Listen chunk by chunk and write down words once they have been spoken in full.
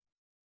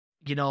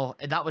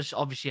that was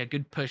obviously a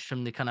good push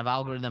from the kind of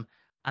algorithm.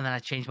 And then I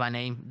changed my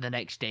name the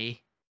next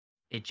day.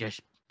 It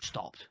just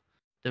stopped.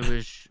 There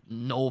was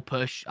no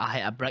push. I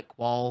hit a brick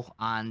wall,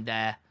 and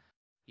I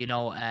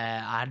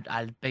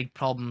had big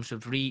problems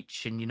with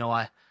reach, and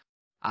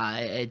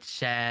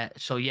it's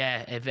so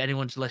yeah. If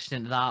anyone's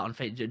listening to that on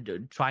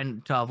Facebook,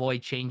 trying to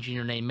avoid changing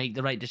your name, make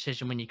the right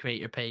decision when you create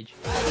your page.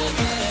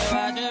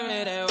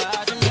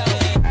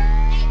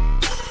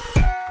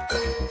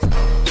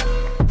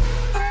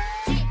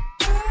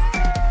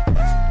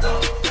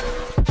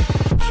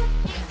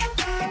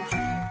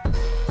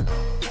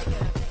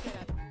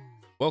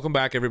 Welcome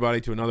back,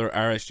 everybody, to another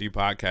RSG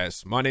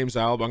podcast. My name's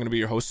Alb. I'm going to be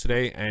your host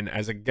today, and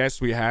as a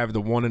guest, we have the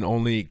one and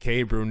only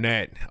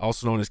KBrunett,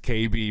 also known as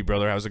KB.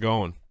 Brother, how's it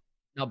going?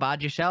 Not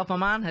bad yourself, my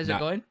man. How's it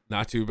going?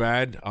 Not too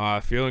bad.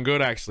 Feeling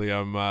good, actually.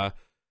 I'm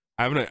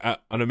having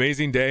an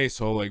amazing day,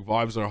 so like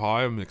vibes are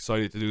high. I'm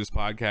excited to do this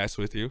podcast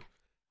with you.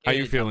 How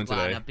you feeling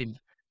today?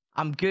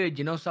 I'm good.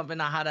 You know something?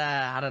 I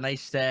had a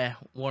nice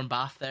warm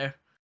bath there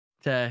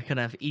to kind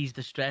of ease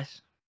the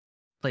stress.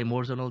 Playing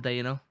Warzone all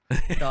day, So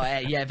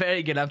yeah,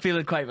 very good. I'm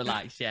feeling quite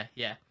relaxed.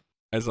 Yeah.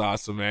 That's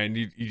awesome, man.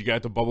 You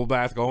got the bubble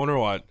bath going or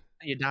what?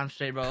 You're damn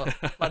straight, bro.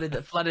 Flooded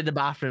the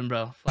bathroom,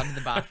 bro. Flooded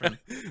the bathroom.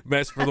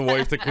 Mess for the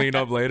wife to clean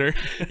up later.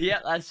 Yeah,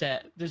 that's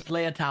it. Just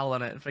lay a towel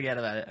on it and forget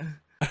about it.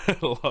 I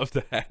love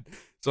that.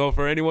 So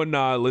for anyone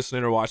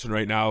listening or watching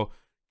right now,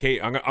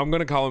 I'm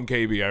gonna call him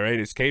KB. All right,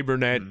 it's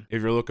KBrunett.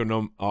 If you're looking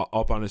him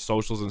up on his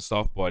socials and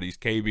stuff, but he's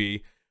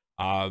KB.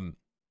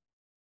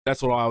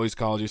 That's what I always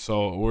called you,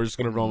 so we're just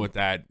gonna run with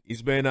that.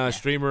 He's been a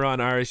streamer on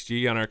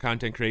RSG on our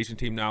content creation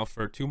team now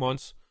for 2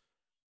 months.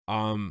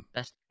 I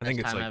think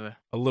it's like ever.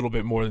 A little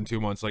bit more than 2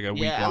 months, like a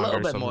week longer. Yeah, a little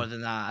bit something. More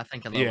than that. I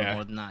think a little bit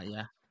more than that.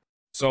 Yeah.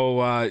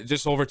 So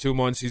just over 2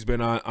 months, he's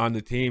been on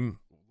the team.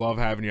 Love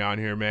having you on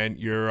here, man.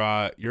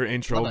 Your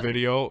intro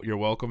video, your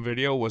welcome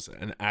video, was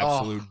an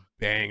absolute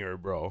banger,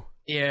 bro.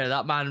 Yeah,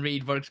 that man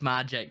Reed works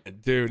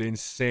magic. Dude,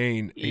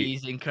 insane.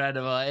 He's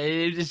incredible.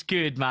 It was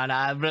good, man.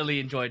 I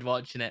really enjoyed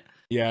watching it.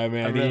 Yeah,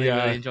 man. I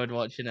really enjoyed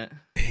watching it.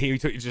 He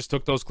just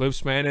took those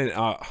clips, man, and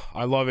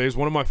I love it. It's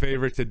one of my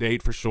favorites to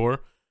date for sure.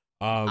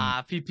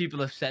 A few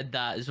people have said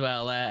that as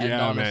well. And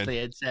honestly,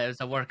 it was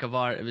a work of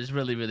art. It was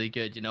really, really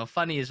good.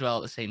 Funny as well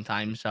at the same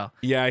time. So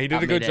yeah, he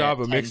did a good job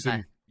of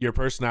mixing your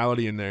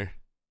personality in there.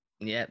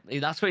 Yeah,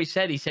 that's what he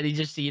said. He said he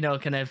just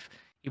kind of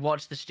he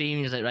watched the stream.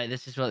 He was like, right,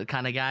 this is what the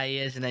kind of guy he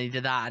is, and then he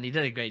did that, and he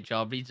did a great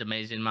job. Reed's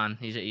amazing, man.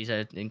 He's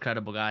an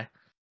incredible guy.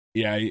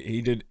 Yeah,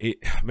 he did.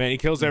 Man, he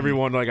kills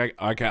everyone. Like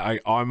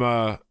I'm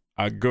a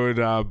good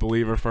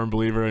firm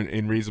believer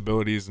in Reed's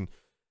abilities, and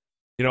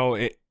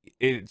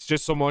it's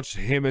just so much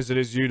him as it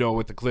is you, though,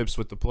 with the clips,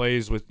 with the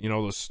plays, with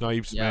those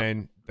snipes,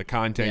 man, the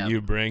content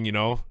you bring,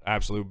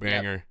 absolute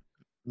banger.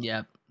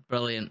 Yep.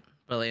 Brilliant,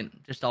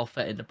 just all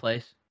fit into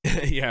place.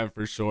 Yeah,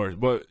 for sure.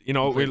 But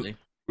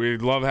we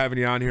love having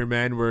you on here,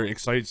 man. We're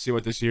excited to see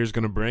what this year is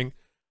gonna bring.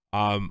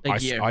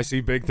 I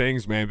see big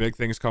things, man. Big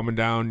things coming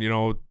down,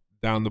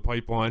 down the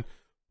pipeline.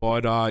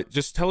 But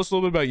just tell us a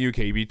little bit about you,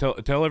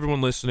 KB. Tell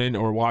everyone listening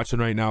or watching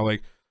right now,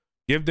 like,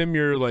 give them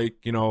your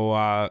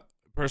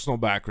personal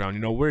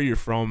background, where you're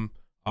from,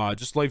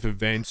 just life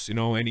events,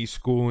 any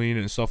schooling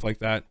and stuff like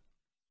that.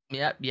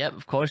 Yep,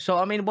 of course. So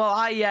I mean,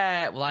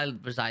 I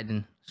reside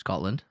in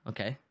Scotland,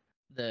 okay,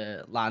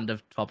 the land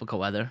of tropical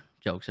weather.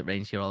 Jokes, it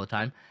rains here all the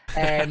time.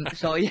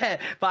 So yeah,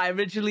 but I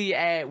originally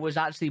I was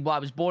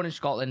born in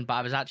Scotland, but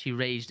I was actually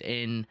raised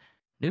in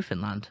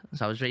Newfoundland.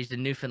 So I was raised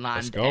in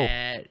Newfoundland,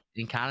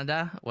 in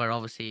Canada, where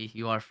obviously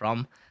you are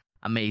from.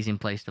 Amazing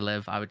place to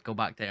live. I would go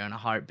back there in a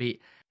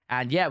heartbeat.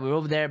 And yeah, we were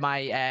over there.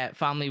 My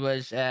family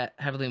was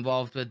heavily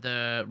involved with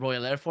the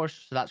Royal Air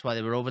Force, so that's why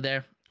they were over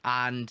there.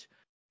 And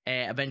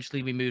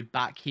eventually we moved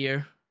back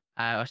here.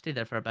 I stayed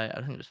there for about,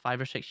 I think it was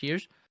 5 or 6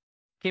 years.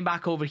 Came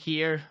back over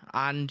here,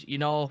 and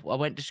I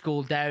went to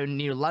school down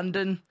near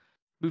London,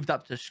 moved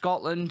up to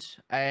Scotland,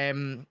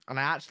 and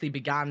I actually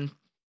began.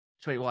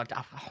 I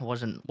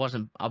wasn't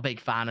a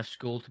big fan of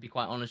school, to be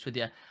quite honest with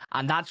you,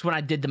 and that's when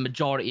I did the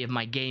majority of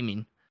my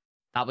gaming.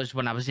 That was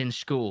when I was in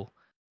school,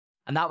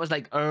 and that was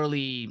like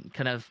early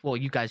kind of, well,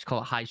 you guys call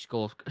it high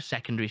school,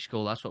 secondary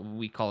school. That's what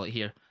we call it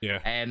here. Yeah.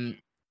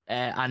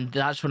 And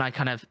that's when I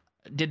kind of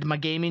did my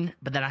gaming,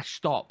 but then I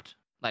stopped.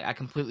 Like, I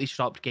completely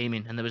stopped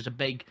gaming, and there was a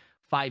big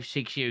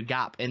 5-6 year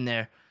gap in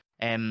there.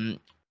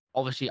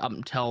 Obviously up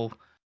until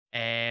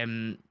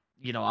when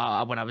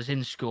I was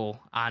in school,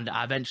 and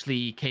I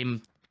eventually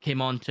came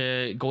on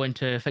to go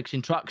into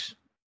fixing trucks.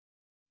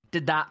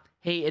 Did that,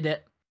 hated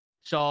it.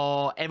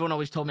 So everyone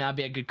always told me I'd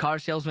be a good car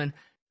salesman.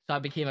 So I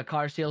became a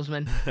car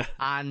salesman,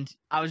 and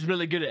I was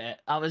really good at it.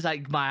 I was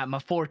like my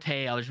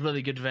forte. I was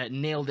really good at it.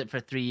 Nailed it for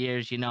 3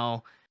 years.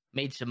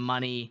 Made some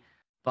money.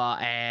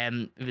 But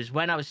it was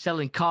when I was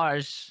selling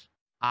cars.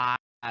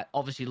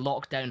 Obviously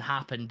lockdown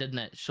happened, didn't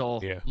it?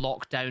 So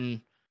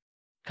lockdown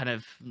kind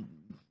of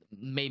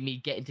made me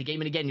get into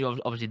gaming again.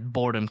 Obviously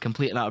boredom,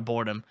 complete and utter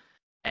boredom.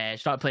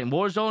 Started playing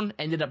Warzone.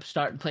 Ended up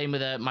starting playing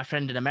with my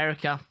friend in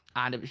America,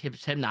 and it was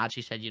him that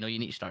actually said, you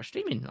need to start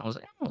streaming. I was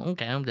like, oh,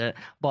 okay, I'm doing it.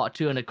 Bought a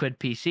 200 quid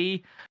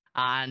PC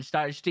and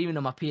started streaming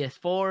on my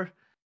PS4.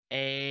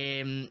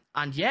 And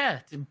yeah,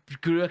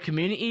 grew a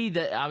community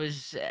that I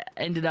was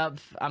ended up.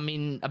 I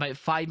mean, about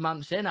 5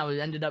 months in,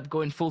 ended up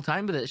going full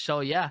time with it. So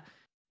yeah,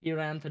 here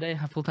I am today,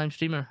 a full time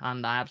streamer,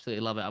 and I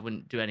absolutely love it. I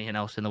wouldn't do anything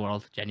else in the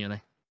world,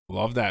 genuinely.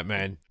 Love that,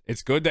 man.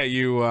 It's good that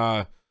you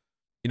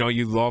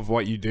you love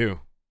what you do.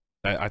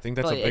 I think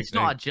that's a big thing. It's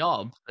not a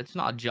job. It's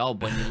not a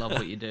job when you love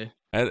what you do.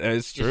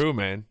 It's true,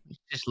 man.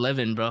 Just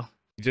living, bro.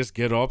 You just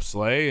get up,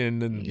 slay,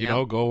 and then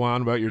go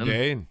on about your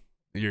day, and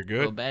you're good.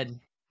 Go to bed,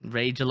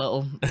 rage a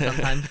little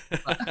sometimes.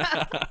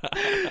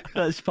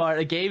 That's part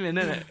of gaming,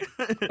 isn't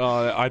it?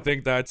 I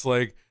think that's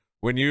like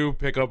when you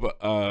pick up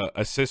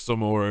a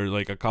system or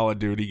like a Call of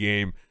Duty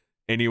game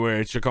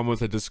anywhere, it should come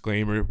with a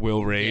disclaimer: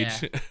 will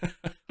rage.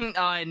 Yeah.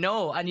 I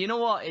know, and you know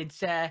what?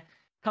 It's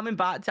coming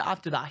back to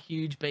after that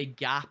huge big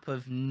gap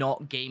of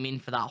not gaming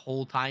for that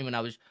whole time when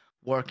I was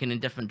working in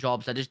different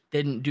jobs. I just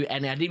didn't do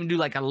any. I didn't even do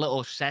like a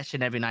little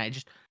session every night. I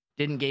just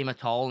didn't game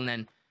at all. And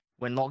then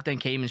when lockdown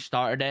came and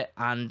started it,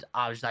 and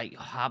I was like,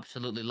 oh, I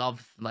absolutely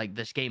love like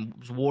this game.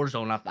 It was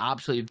Warzone. I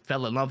absolutely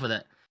fell in love with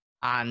it.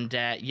 And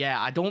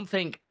yeah, I don't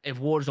think if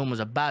Warzone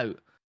was about,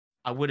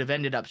 I would have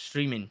ended up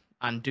streaming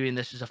and doing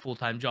this as a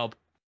full-time job.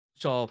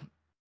 So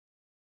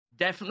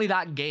definitely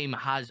that game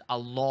has a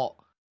lot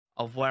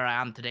of where I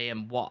am today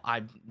and why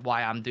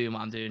I'm doing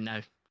what I'm doing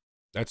now.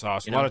 That's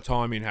awesome. A lot of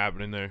timing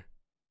happening there.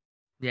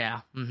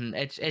 Yeah,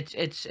 it's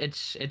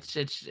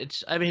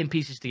everything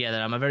pieces together.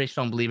 I'm a very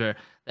strong believer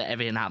that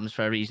everything happens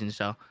for a reason.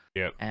 So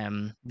yeah,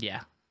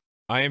 yeah,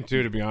 I am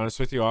too. To be honest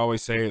with you, I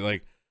always say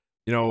like,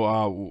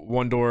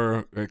 one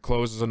door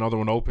closes, another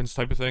one opens,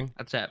 type of thing.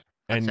 That's it.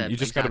 And you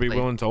just got to be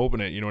willing to open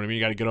it. You know what I mean?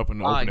 You got to get up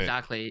and open it.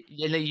 Exactly.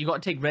 You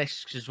got to take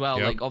risks as well.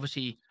 Yep. Like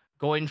obviously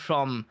going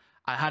from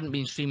I hadn't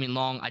been streaming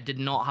long. I did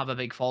not have a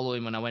big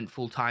following when I went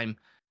full time.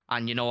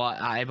 And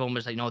everyone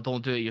was like, no,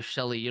 don't do it. You're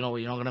silly. You're not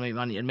going to make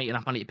money and make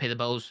enough money to pay the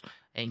bills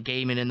and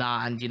gaming and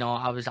that. And,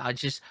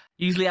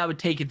 usually I would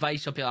take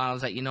advice up here. And I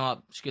was like, you know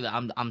what, screw that.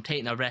 I'm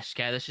taking a risk.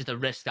 This is the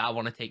risk that I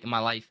want to take in my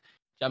life.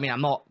 I mean,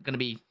 I'm not going to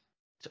be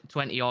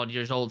 20 odd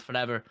years old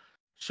forever.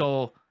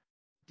 So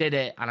did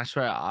it. And I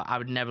swear I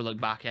would never look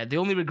back. The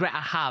only regret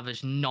I have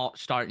is not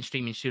starting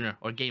streaming sooner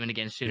or gaming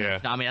again sooner. Yeah.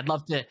 I mean, I'd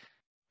love to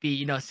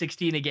be,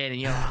 16 again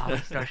and, I'll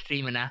start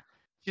streaming now. Do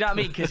you know what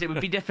I mean? Because it would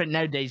be different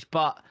nowadays.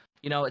 But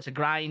it's a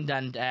grind,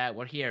 and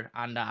we're here,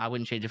 and I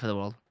wouldn't change it for the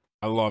world.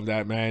 I love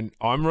that, man.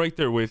 I'm right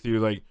there with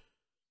you. Like,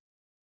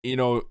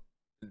 the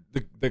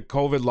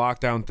COVID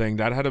lockdown thing,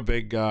 that had a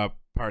big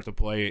part to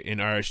play in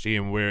RSG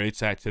and where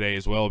it's at today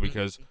as well,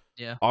 because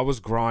I was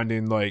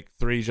grinding like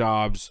 3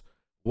 jobs.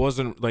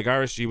 Wasn't like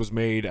RSG was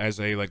made as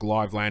a like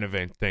live LAN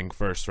event thing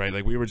first, right?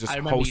 Like we were just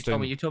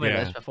hosting. You told me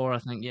about this before, I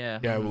think. Yeah,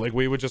 like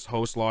we would just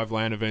host live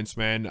LAN events,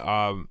 man.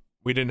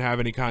 We didn't have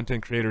any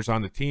content creators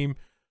on the team.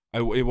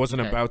 It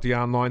wasn't about the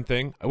online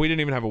thing. We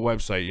didn't even have a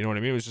website. You know what I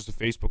mean? It was just a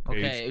Facebook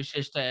page. Okay, it was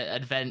just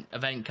an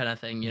event kind of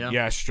thing,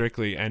 Yeah,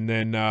 strictly. And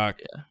then,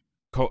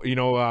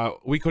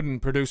 we couldn't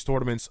produce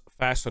tournaments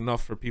fast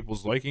enough for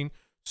people's liking.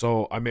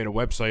 So I made a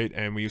website,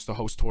 and we used to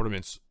host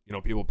tournaments.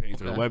 People pay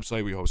through the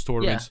website. We host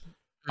tournaments.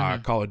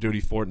 Call of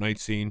Duty, Fortnite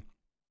scene,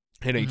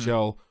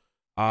 NHL.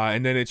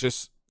 And then it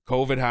just,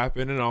 COVID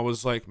happened, and I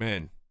was like,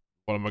 man,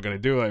 what am I going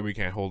to do? Like, we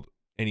can't hold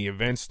any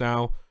events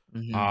now.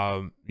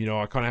 I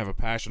kind of have a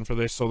passion for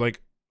this. So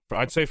like,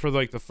 I'd say for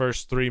like the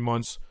first 3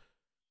 months,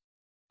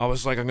 I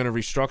was like, I'm going to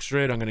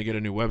restructure it. I'm going to get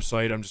a new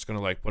website. I'm just going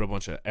to like put a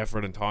bunch of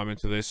effort and time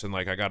into this. And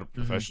like, I got a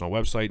professional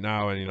website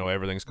now, and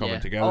everything's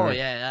coming together. Oh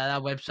yeah.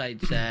 That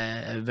website's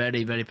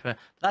very, very,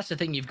 that's the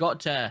thing. You've got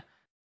to,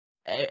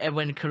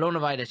 when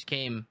coronavirus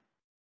came,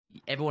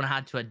 everyone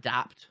had to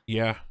adapt.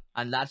 Yeah.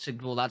 And that's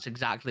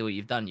exactly what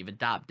you've done. You've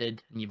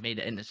adapted and you've made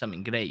it into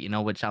something great,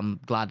 which I'm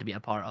glad to be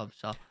a part of.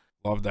 So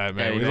love that,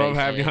 man. We love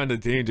having you on the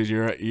team, dude.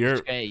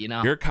 You're great,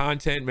 your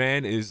content,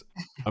 man, is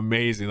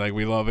amazing. Like,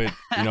 we love it.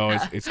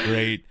 It's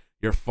great.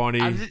 You're funny.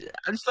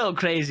 I'm still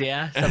crazy,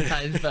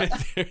 sometimes. But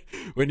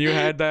when you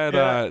had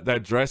that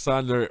that dress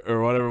on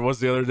or whatever it was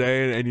the other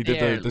day, and you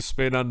did the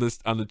spin on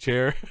the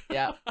chair.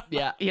 Yeah.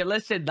 Here,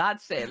 listen,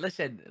 that's it.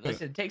 Listen.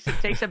 It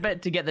takes a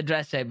bit to get the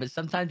dress out, but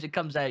sometimes it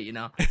comes out,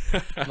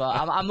 But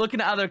I'm looking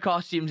at other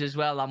costumes as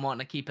well. I'm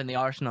wanting to keep in the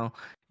arsenal,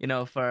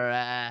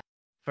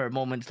 for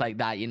moments like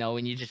that,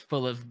 when you're just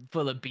full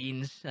of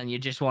beans and you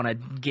just want to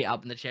get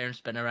up in the chair and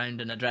spin around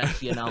in a dress,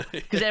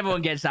 because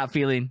everyone gets that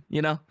feeling,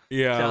 Yeah,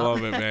 so. I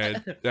love it,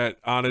 man. That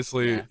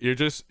honestly,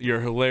 you're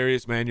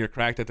hilarious, man. You're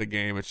cracked at the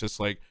game. It's just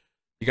like,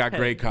 you got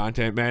great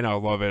content, man. I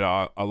love it.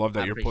 I love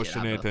that you're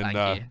pushing it,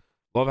 and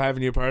love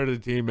having you part of the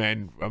team,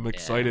 man. I'm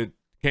excited.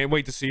 Can't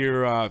wait to see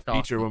your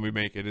feature when we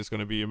make it. It's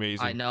gonna be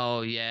amazing. I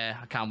know, yeah.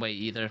 I can't wait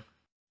either.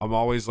 I'm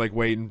always like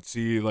waiting to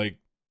see like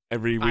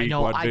every week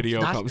what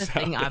video comes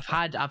out.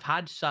 I've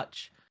had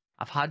such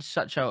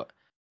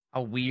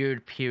a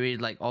weird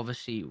period, like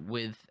obviously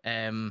with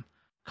kind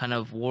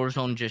of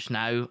Warzone just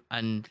now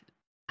and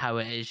how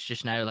it is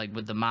just now, like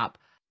with the map.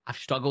 I've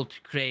struggled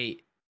to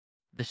create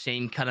the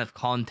same kind of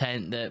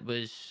content that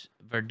was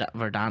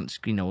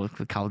Verdansk, you know,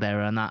 with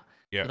Caldera and that.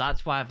 Yeah. So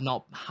that's why I've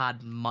not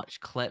had much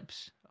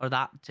clips or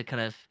that to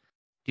kind of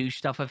do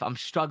stuff with. I'm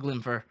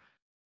struggling for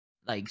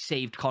like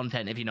saved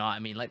content, if you know what I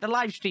mean. Like the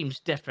live stream's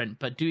different,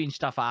 but doing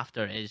stuff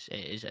after is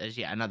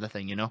yet another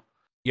thing, you know.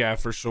 Yeah,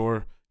 for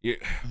sure. Yeah,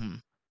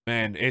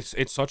 man, it's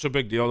such a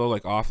big deal though.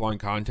 Like offline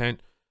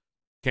content,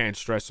 can't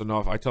stress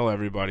enough. I tell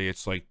everybody,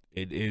 it's like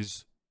it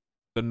is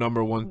the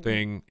number one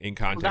thing in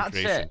content That's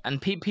creation. it.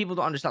 And people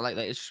don't understand. Like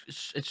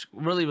it's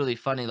really really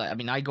funny. Like I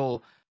mean, I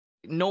go,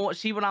 no,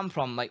 see where I'm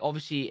from. Like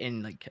obviously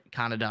in like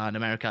Canada and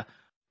America,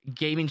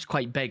 gaming's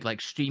quite big. Like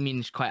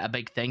streaming's quite a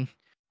big thing.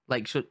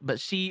 Like so, but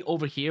see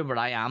over here where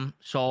I am,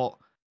 so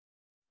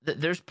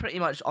there's pretty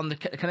much on the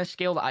kind of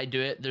scale that I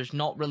do it. There's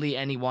not really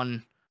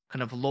anyone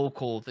kind of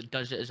local that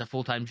does it as a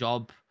full time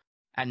job,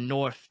 and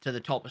north to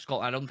the top of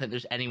Scotland, I don't think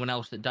there's anyone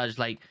else that does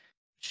like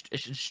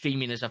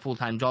streaming as a full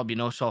time job. You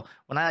know, so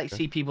when I like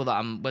see people that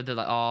I'm with, they're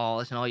like, "Oh,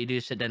 listen, all you do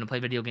is sit down and play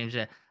video games."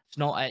 It's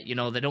not it. You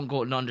know, they don't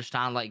go and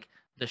understand like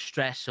the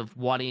stress of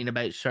worrying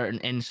about certain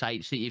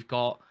insights that you've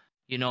got.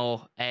 You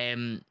know,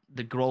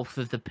 the growth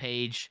of the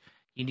page.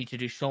 You need to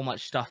do so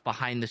much stuff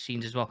behind the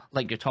scenes as well,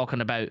 like you're talking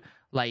about,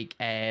 like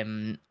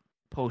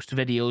post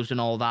videos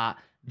and all that,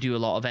 do a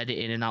lot of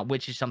editing and that,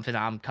 which is something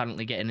that I'm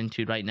currently getting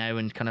into right now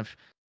and kind of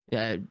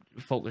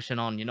focusing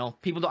on. You know,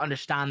 people don't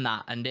understand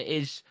that, and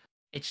it's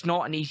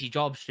not an easy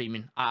job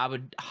streaming. I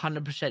would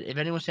 100%, if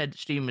anyone said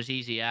streaming was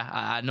easy, yeah,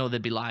 I know they'd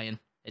be lying.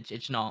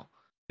 It's not.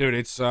 Dude,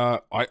 it's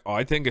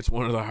I think it's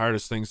one of the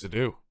hardest things to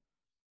do.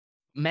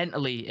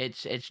 Mentally,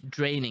 it's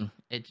draining.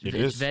 It's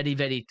is very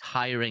very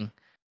tiring.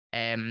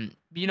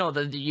 You know,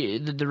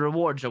 the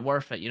rewards are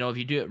worth it, you know, if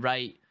you do it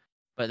right.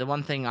 But the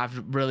one thing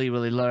I've really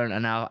really learned,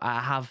 and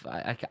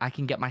I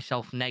can get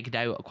myself negged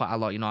out quite a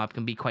lot, you know, I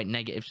can be quite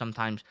negative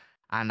sometimes,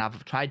 and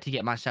I've tried to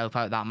get myself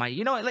out that my,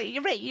 you know, like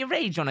you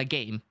rage on a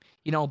game,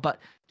 you know, but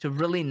to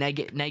really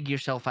neg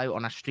yourself out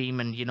on a stream,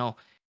 and you know,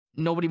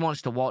 nobody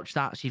wants to watch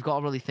that, so you've got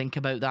to really think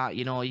about that.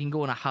 You know, you can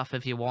go in a huff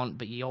if you want,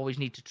 but you always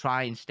need to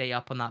try and stay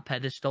up on that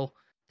pedestal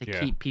to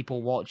keep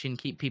people watching,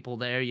 keep people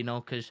there, you know,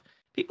 because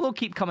people will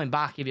keep coming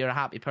back if you're a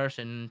happy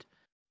person.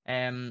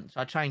 So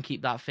I try and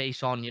keep that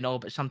face on, you know,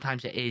 but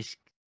sometimes it is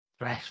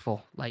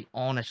stressful. Like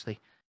honestly,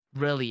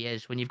 really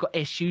is, when you've got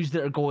issues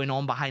that are going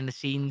on behind the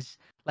scenes,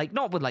 like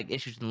not with like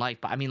issues in life,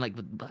 but I mean like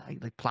with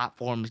like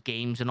platforms,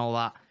 games, and all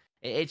that.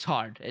 It's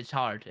hard. It's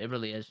hard. It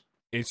really is.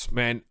 It's,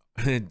 man,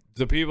 I think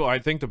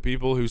the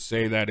people who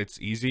say that it's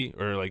easy,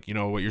 or like, you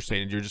know, what you're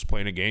saying, you're just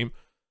playing a game.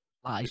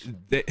 Lies.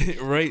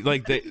 Right,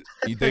 like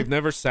they've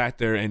never sat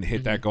there and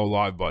hit that go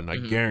live button. I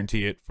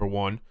guarantee it, for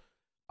one.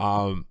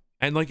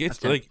 And like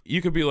it's like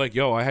you could be like,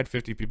 yo, I had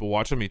 50 people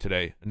watching me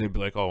today, and they'd be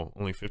like, oh,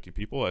 only 50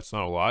 people? That's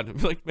not a lot. I'd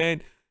be like,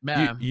 man,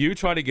 you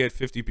try to get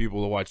 50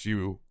 people to watch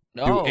you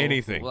do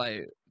anything.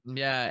 Like,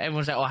 yeah,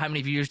 everyone's like, oh, how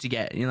many views do you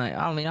get? And you're like,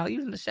 I mean, I'll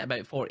even set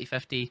about 40,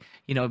 50.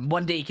 You know,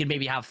 one day you can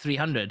maybe have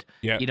 300.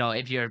 Yeah. You know,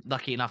 if you're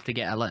lucky enough to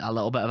get a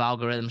little bit of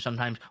algorithm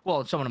sometimes.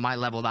 Well, someone of my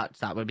level,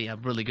 that would be a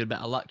really good bit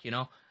of luck, you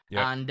know.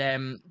 Yeah.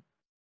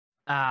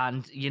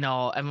 And you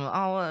know, everyone,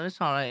 oh, well,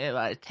 it's all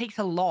right. It takes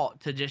a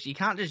lot to you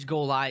can't just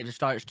go live and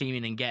start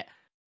streaming and get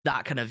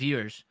that kind of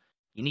viewers.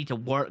 You need to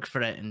work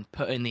for it and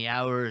put in the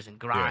hours and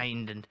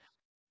grind and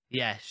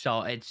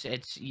so it's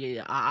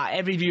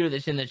every viewer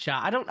that's in the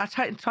chat, I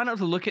try not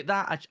to look at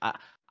that.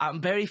 I'm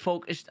very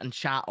focused and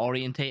chat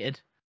orientated.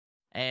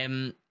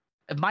 If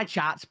my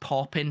chat's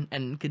popping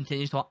and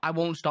continues to, I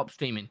won't stop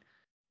streaming.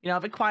 You know,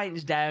 if it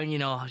quiets down, you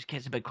know, it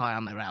gets a bit quiet,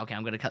 I'm like, right, okay,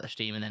 I'm gonna cut the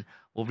stream and then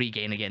we'll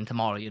regain again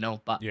tomorrow, you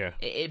know. But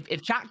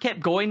if chat kept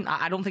going,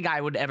 I don't think I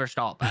would ever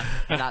stop.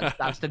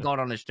 That's the God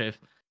honest truth.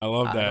 I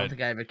love that. I don't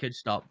think I ever could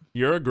stop.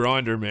 You're a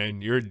grinder,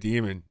 man. You're a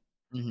demon.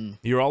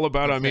 You're all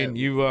about. I mean,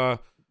 you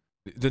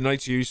the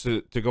nights you used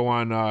to go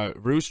on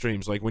Rue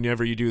streams, like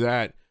whenever you do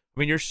that, I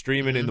mean, you're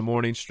streaming in the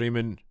morning,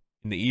 streaming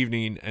in the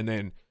evening, and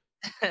then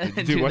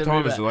dude, what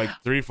time is it? Like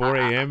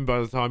 3-4 a.m. by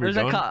the time you're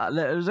done?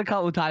 There was a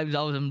couple of times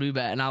I was in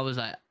Rubet and I was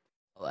like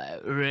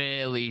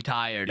really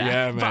tired.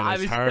 Yeah, man, but I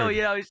was hard. still,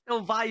 you know,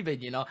 still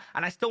vibing, you know,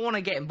 and I still want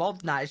to get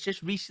involved in that. It's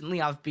just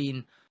recently I've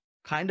been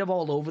kind of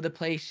all over the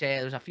place.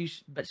 There's a few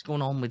bits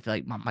going on with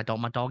like my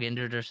dog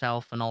injured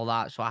herself and all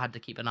that, so I had to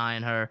keep an eye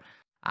on her,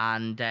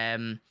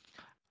 and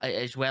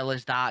as well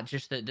as that,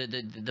 just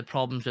the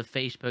problems with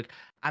Facebook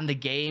and the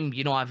game.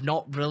 You know, I've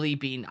not really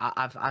been.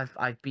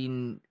 I've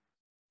been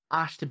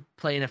asked to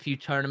play in a few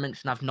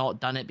tournaments and I've not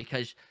done it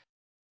because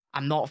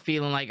I'm not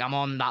feeling like I'm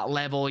on that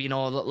level, you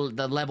know,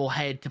 the level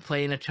head to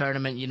play in a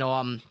tournament. You know,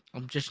 I'm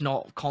just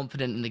not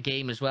confident in the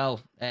game as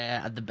well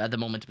at the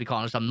moment. To be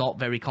honest, I'm not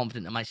very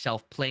confident in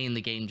myself playing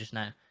the game just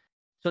now,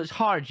 so it's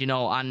hard, you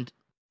know. And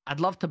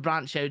I'd love to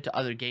branch out to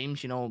other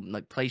games, you know,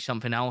 like play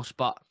something else,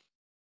 but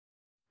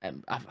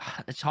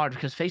it's hard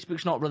because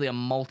Facebook's not really a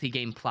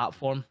multi-game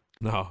platform.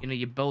 No, you know,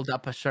 you build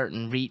up a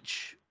certain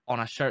reach on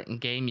a certain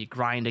game, you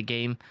grind a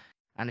game,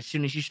 and as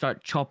soon as you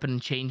start chopping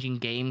and changing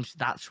games,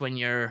 that's when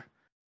you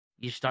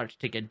start to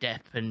take a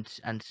dip and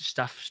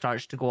stuff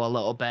starts to go a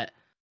little bit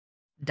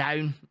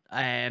down,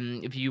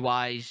 view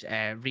wise,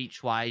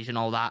 reach wise, and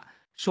all that.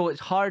 So it's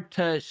hard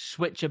to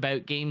switch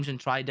about games and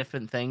try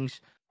different things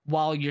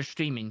while you're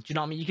streaming. Do you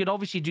know what I mean? You could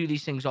obviously do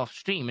these things off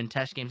stream and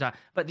test games out,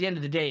 but at the end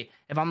of the day,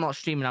 if I'm not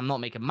streaming, I'm not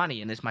making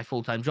money, and it's my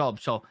full-time job.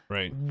 So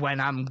right. when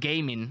I'm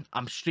gaming,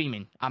 I'm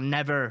streaming. I'm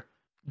never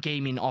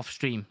gaming off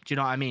stream. Do you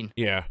know what I mean?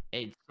 Yeah.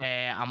 It's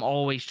I'm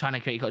always trying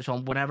to create. So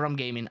whenever I'm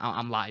gaming,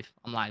 I'm live.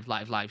 I'm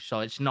live. So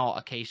it's not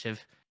a case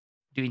of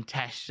doing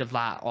tests of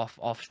that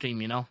off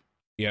stream. You know?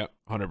 Yeah,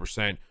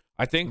 100%.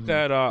 I think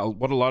that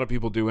what a lot of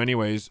people do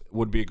anyways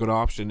would be a good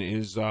option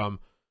is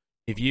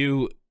if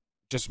you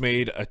just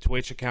made a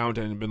Twitch account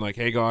and been like,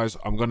 hey guys,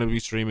 I'm going to be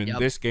streaming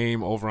this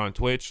game over on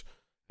Twitch,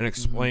 and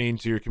explain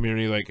to your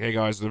community like, hey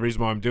guys, the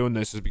reason why I'm doing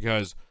this is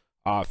because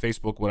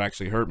Facebook would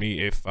actually hurt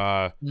me if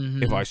I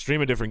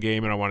stream a different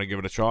game and I want to give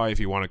it a try. If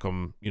you want to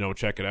come,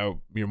 check it out,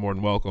 you're more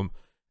than welcome.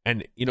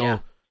 And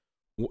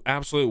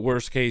absolute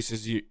worst case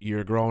is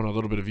you're growing a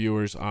little bit of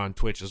viewers on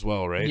Twitch as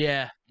well, right?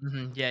 Yeah.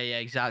 Yeah,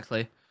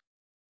 exactly.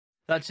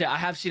 That's it. I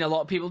have seen a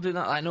lot of people do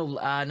that. I know.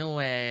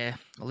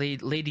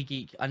 Lady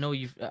Geek. I know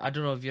you've. I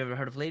don't know if you ever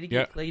heard of Lady Geek.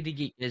 Yeah. Lady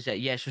Geek is So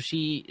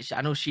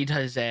I know she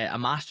does a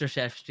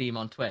MasterChef stream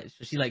on Twitch.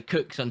 So she like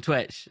cooks on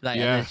Twitch.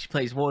 And then she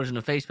plays Warzone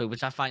on Facebook,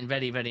 which I find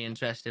very, very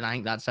interesting. I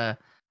think that's a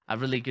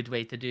really good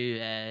way to do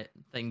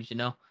things.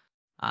 And,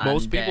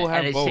 most people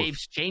have and both. It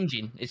saves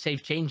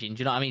changing. Do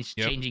you know what I mean?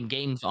 Changing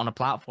games on a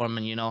platform,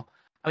 and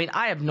I mean,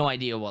 I have no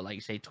idea what,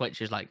 like, say, Twitch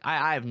is like.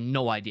 I have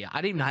no idea. I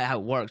don't even know how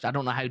it works. I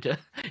don't know how to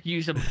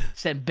use them.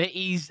 Send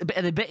bitties.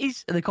 Are they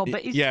bitties? Are they called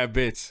bitties? Yeah,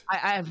 bits. I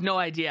have no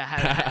idea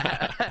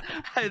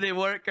how they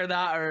work or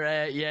that,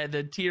 or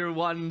the tier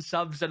 1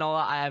 subs and all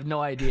that. I have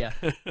no idea.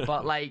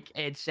 But like,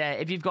 it's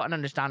if you've got an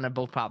understanding of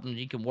both platforms,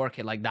 you can work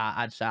it like that.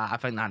 I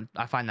find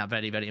that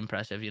very, very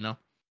impressive.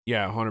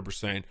 Yeah,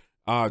 100%.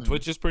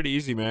 Twitch is pretty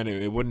easy, man.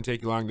 It wouldn't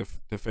take you long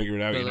to figure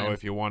it out. Brilliant.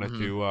 If you wanted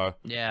to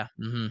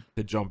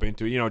to jump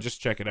into it,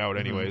 just check it out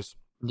anyways.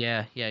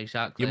 Yeah,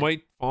 exactly. You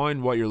might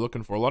find what you're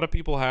looking for. A lot of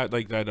people have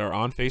like that are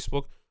on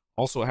Facebook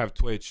also have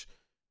Twitch,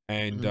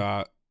 and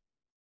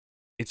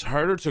it's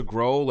harder to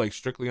grow like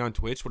strictly on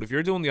Twitch, but if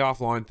you're doing the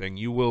offline thing,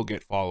 you will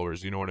get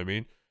followers, you know what I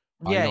mean?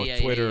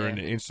 Twitter and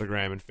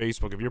Instagram and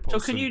Facebook. If you're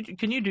posting, so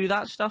can you do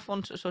that stuff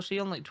on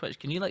like Twitch,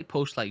 can you like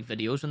post like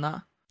videos and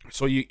that?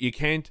 So you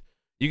can't.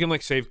 You can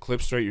like save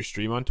clips throughout your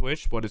stream on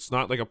Twitch, but it's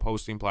not like a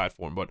posting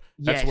platform. But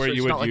that's where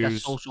you would use. It's not like a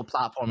social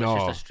platform. No,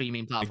 it's just a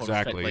streaming platform.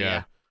 Exactly.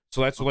 Yeah.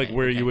 So that's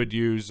where you would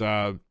use,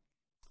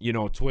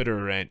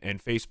 Twitter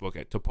and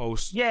Facebook to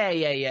post. Yeah.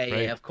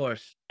 Of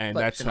course. And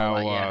clips that's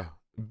how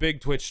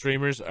big Twitch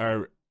streamers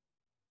are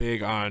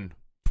big on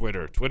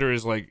Twitter. Twitter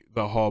is like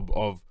the hub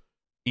of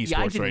esports right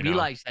now. I didn't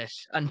realize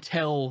this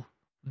until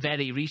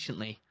very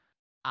recently,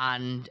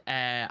 and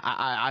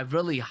I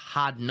really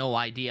had no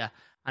idea.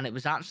 And it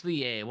was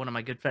actually one of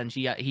my good friends.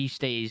 He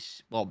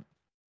stays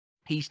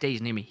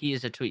near me. He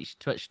is a Twitch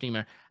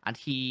streamer, and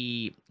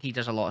he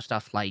does a lot of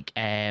stuff like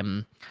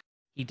gambling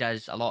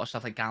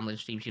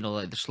streams,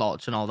 like the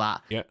slots and all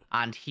that. Yeah.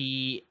 And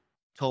he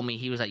told me,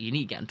 he was like, you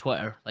need to get on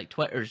Twitter. Like,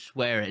 Twitter's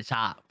where it's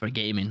at for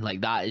gaming.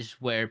 Like, that is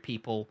where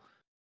people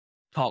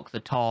talk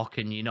the talk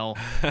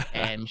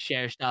and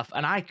share stuff.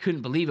 And I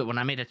couldn't believe it when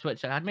I made a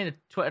Twitch. I'd made a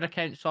Twitter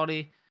account.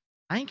 Sorry,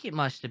 I think it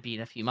must have been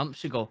a few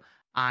months ago.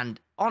 And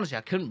honestly,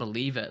 I couldn't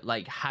believe it,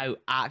 like how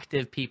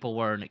active people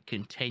were in it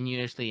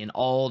continuously, and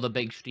all the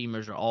big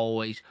streamers are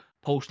always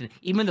posting.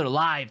 Even when they're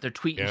live, they're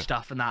tweeting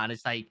stuff and that, and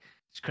it's like,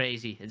 it's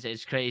crazy.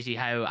 It's crazy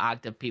how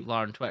active people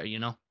are on Twitter,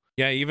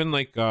 Yeah, even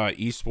like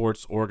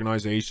esports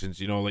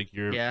organizations, like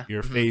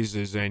your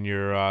phases and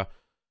your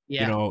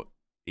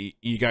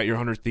you got your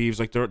 100 Thieves,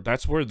 like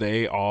that's where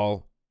they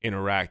all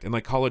interact. And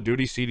like Call of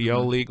Duty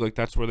CDL League, like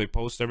that's where they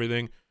post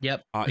everything.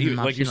 Yep. Even,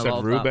 like you said,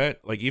 Rubet,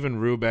 like even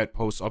Rubet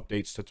posts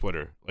updates to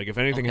Twitter. Like if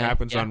anything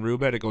happens on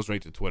Rubet, it goes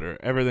right to Twitter.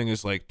 Everything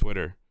is like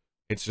Twitter.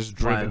 It's just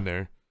driven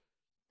there.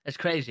 It's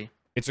crazy.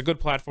 It's a good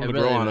platform to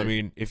grow on. I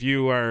mean, if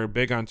you are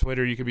big on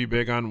Twitter, you could be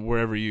big on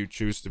wherever you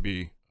choose to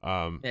be.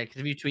 Because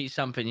if you tweet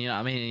something, you know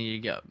what I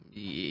mean,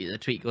 the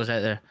tweet goes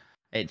out there.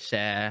 It's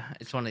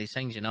one of these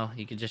things,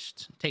 you can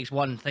just, it takes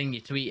one thing you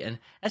tweet, and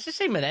it's the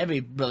same with every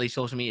really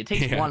social media. It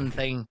takes one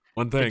thing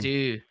to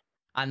do,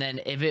 and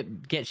then if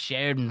it gets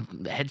shared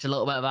and hits a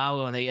little bit of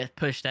value and they get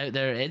pushed out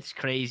there, it's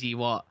crazy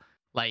what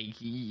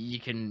like you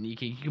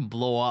can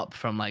blow up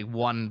from like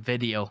one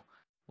video,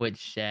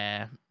 which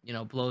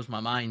blows my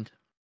mind.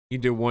 You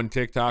do one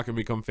TikTok and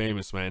become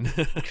famous, man.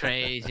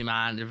 Crazy,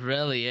 man. It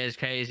really is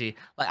crazy.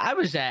 Like I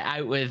was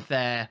out with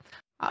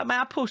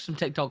I post some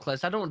TikTok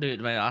clips. I don't do it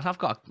very often. I've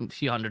got a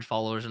few hundred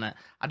followers in it.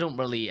 I don't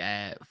really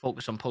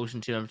focus on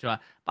posting too much.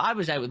 But I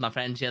was out with my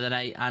friends the other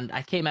night, and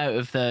I came out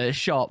of the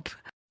shop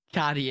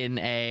carrying.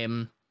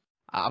 I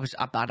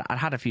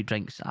had a few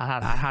drinks.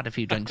 I had a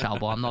few drinks,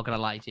 Albo. I'm not gonna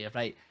lie to you,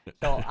 right?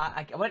 So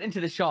I went into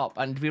the shop,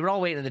 and we were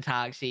all waiting in the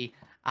taxi.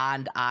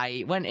 And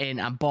I went in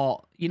and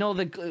bought,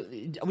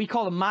 we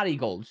call them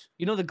marigolds.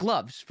 The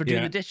gloves for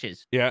doing the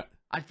dishes. Yeah.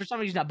 For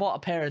some reason, I bought a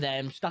pair of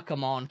them, stuck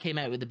them on, came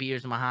out with the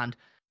beers in my hand.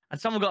 And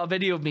someone got a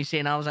video of me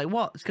saying, I was like,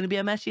 what? It's going to be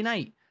a messy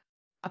night.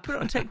 I put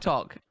it on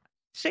TikTok.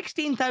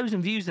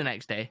 16,000 views the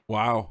next day.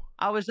 Wow.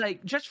 I was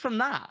like, just from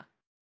that.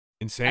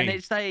 Insane. And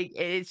it's like,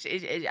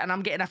 and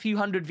I'm getting a few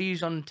hundred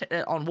views on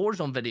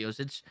Warzone videos.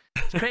 It's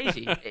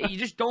crazy. You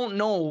just don't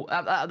know.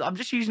 I'm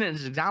just using it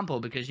as an example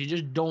because you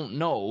just don't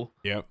know.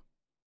 Yep.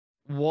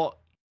 What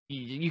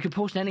you could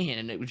post anything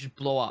and it would just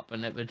blow up,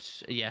 and it would,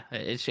 yeah,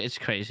 it's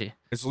crazy.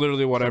 It's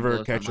literally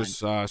whatever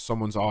catches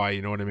someone's eye.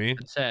 You know what I mean?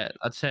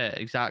 That's it,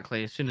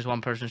 exactly. As soon as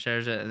one person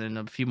shares it, and then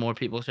a few more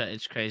people share it,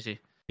 it's crazy.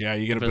 Yeah,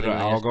 you get a bit of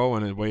algo,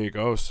 and away it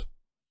goes.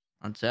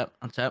 That's it.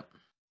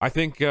 I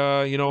think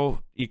you know,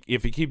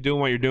 if you keep doing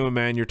what you're doing,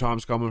 man, your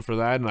time's coming for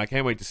that, and I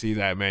can't wait to see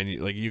that, man.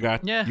 Like you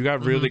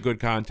got really good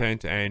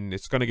content, and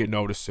it's gonna get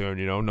noticed soon.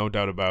 You know, no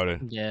doubt about it.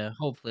 Yeah,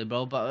 hopefully,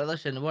 bro. But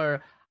listen,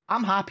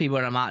 I'm happy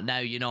where I'm at now.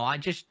 You know, I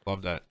just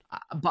love that.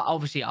 But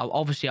obviously,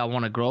 I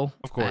want to grow.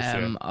 Of course,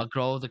 yeah. I'll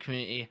grow the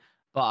community.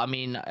 But I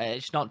mean,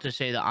 it's not to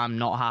say that I'm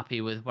not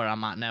happy with where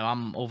I'm at now.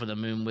 I'm over the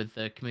moon with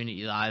the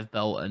community that I've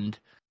built and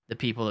the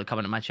people that come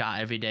into my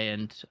chat every day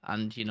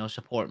and you know,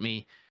 support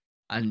me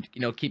and,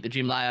 you know, keep the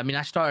dream alive. I mean,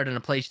 I started on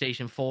a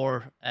PlayStation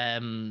 4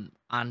 and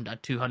a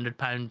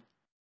 £200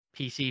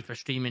 PC for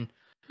streaming.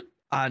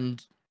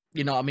 And,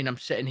 you know, I mean, I'm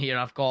sitting here,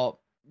 I've got,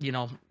 you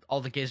know, all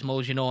the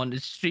gizmos, you know, and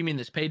it's streaming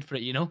that's paid for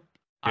it, you know.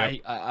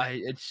 Yep.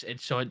 I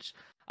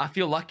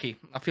feel lucky.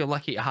 I feel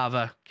lucky to have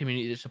a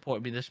community that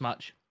supported me this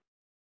much.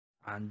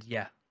 And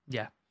yeah.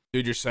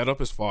 Dude, your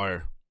setup is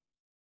fire.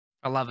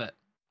 I love it.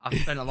 I've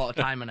spent a lot of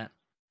time in it.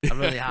 I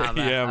really have.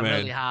 Yeah, I man.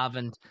 really have,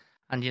 and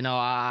you know,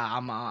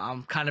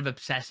 I'm kind of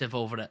obsessive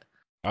over it.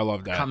 I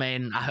love that. Come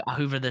in, I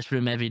hoover this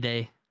room every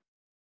day.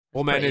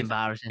 Well, man,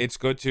 it's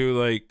good to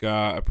like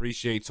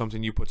appreciate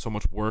something you put so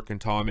much work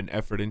and time and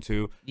effort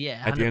into.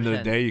 Yeah. 100%. At the end of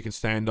the day, you can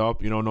stand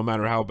up. You know, no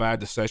matter how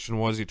bad the session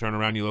was, you turn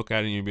around, you look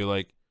at it, and you be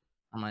like,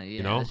 I'm like, yeah,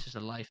 you know, this is a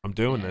life. I'm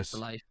doing this. It's a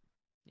life.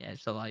 Yeah,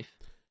 it's a life.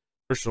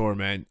 For sure,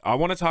 man. I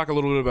want to talk a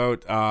little bit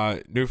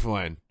about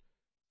Newfoundland.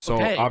 So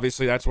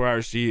obviously that's where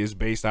RSG is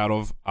based out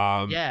of.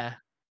 Yeah.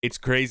 It's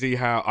crazy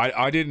how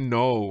I didn't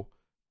know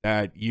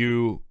that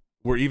you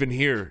were even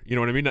here. You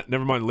know what I mean?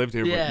 Never mind lived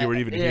here, but you were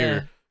even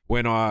here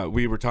when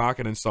we were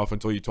talking and stuff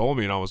until you told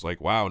me, and I was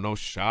like, wow, no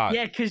shot.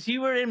 Yeah, because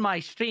you were in my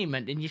stream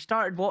and you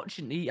started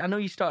watching. I know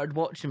you started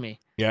watching me.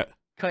 Yeah.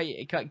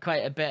 Quite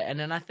a bit, and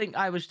then I think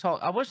I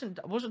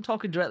wasn't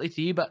talking directly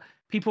to you, but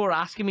people were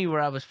asking me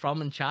where I was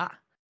from in chat,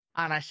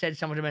 and I said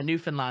something about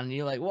Newfoundland, and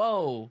you're like,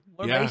 "Whoa,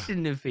 we're based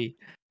in Newfie."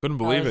 Couldn't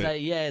believe it.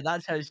 Like, yeah,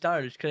 that's how it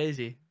started. It's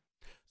crazy.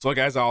 So, like,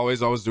 as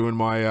always, I was doing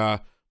my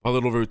my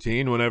little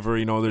routine. Whenever,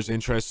 you know, there's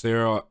interest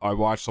there, I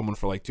watch someone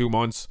for like 2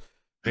 months,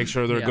 make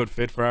sure they're a good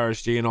fit for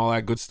RSG and all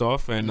that good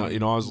stuff. And you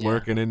know, I was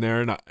lurking in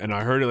there, and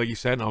I heard it like you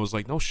said, and I was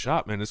like, no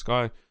shot, man. This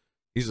guy,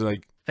 he's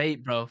like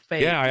fate, bro.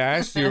 Fate. Yeah, I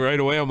asked you right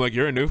away. I'm like,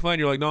 you're in Newfoundland?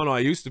 You're like, no, I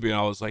used to be. And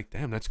I was like,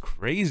 damn, that's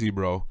crazy,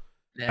 bro.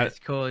 Yeah, it's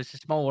cool. It's a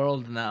small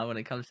world now when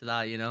it comes to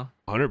that, you know.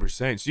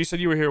 100%. So you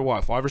said you were here,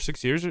 what, 5 or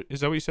 6 years?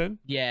 Is that what you said?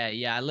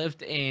 Yeah. I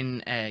lived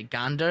in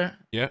Gander.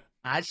 Yeah.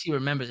 I actually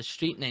remember the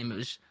street name.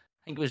 I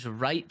think it was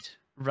Right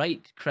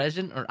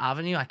Crescent or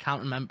Avenue. I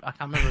can't remember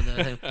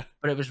the thing,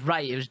 but it was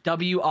right. It was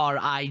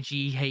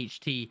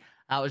WRIGHT.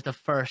 That was the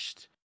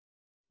first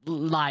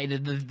line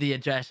of the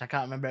address. I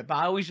can't remember it, but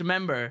I always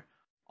remember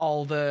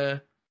all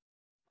the.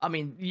 I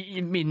mean,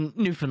 you mean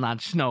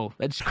Newfoundland snow?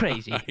 It's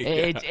crazy.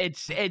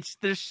 It's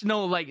there's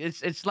snow like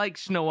it's like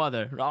no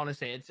other.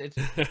 Honestly,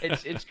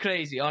 it's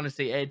crazy.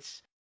 Honestly,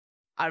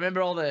 I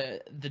remember all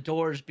the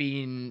doors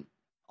being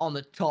on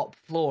the top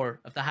floor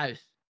of the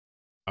house.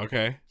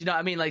 Okay. You know what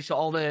I mean? Like, so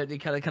all the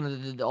kind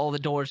of all the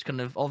doors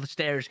all the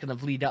stairs kind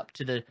of lead up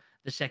to the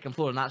second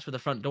floor, and that's where the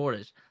front door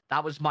is.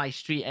 That was my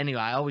street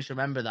anyway. I always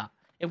remember that.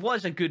 It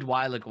was a good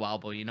while ago,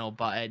 Albo, you know,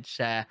 but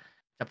it's a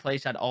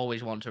place I'd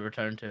always want to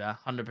return to.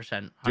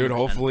 100%. Dude,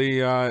 hopefully,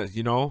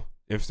 you know,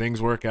 if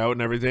things work out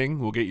and everything,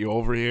 we'll get you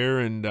over here,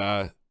 and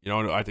you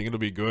know, I think it'll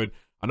be good.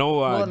 I know.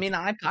 Well, I mean,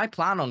 I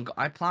plan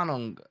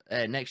on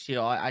next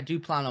year. I do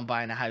plan on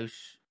buying a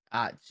house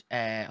at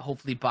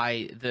hopefully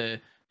by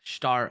the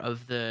start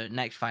of the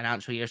next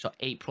financial year, so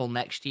April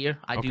next year.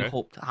 I do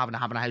hope having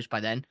a house by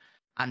then,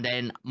 and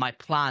then my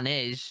plan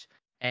is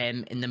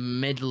in the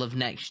middle of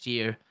next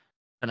year.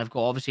 Kind of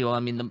go, obviously, well, I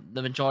mean,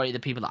 the majority of the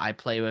people that I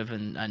play with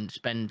and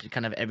spend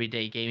kind of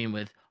everyday gaming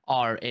with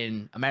are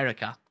in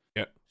America.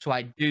 Yeah. So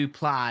I do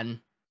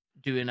plan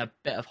doing a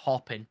bit of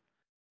hopping,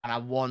 and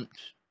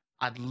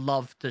I'd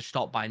love to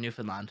stop by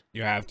Newfoundland.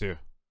 You have to.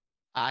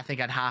 I think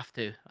I'd have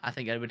to. I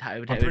think I would.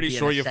 I'm pretty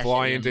sure you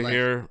fly into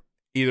here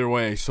either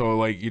way, so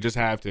like you just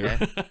have to. Yeah.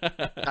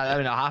 I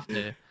mean, I have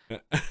to.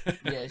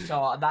 Yeah,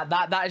 so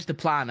that is the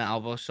plan,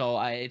 Albo. So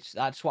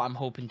that's what I'm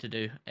hoping to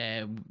do.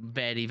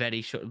 Very,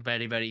 very short,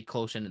 very, very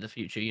close into the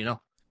future. You know,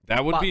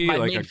 that would be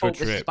like a good trip.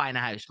 My main focus is buying a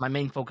house. My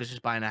main focus is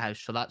buying a house.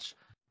 So that's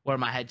where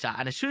my head's at.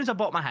 And as soon as I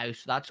bought my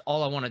house, that's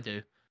all I want to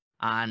do.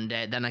 And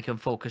then I can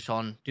focus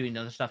on doing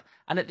other stuff.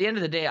 And at the end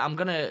of the day, I'm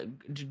gonna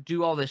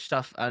do all this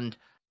stuff, and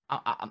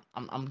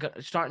I'm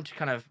starting to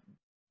kind of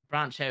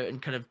branch out and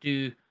kind of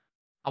do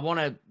I want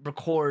to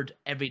record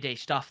everyday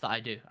stuff that I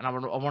do, and I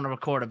want to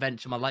record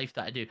events in my life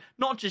that I do,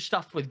 not just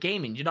stuff with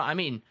gaming. You know what I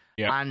mean?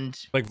 Yeah. And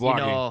like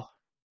vlogging.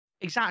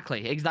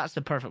 Exactly. That's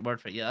the perfect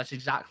word for it. Yeah, that's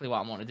exactly what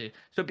I want to do.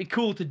 So it'd be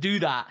cool to do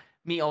that,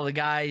 meet all the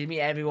guys,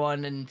 meet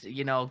everyone, and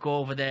go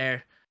over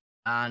there.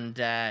 And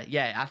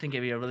yeah, I think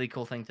it'd be a really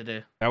cool thing to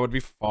do. That would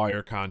be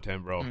fire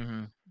content, bro.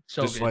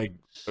 So Just good. like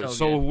So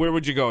so good. where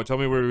would you go? Tell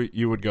me where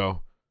you would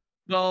go.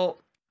 Well,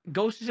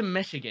 Ghost is in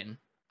Michigan.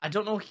 I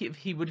don't know if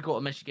he would go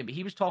to Michigan, but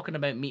he was talking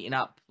about meeting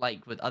up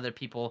like with other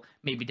people,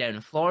 maybe down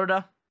in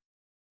Florida.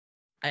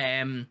 But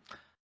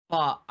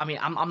I mean,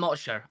 I'm not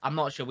sure. I'm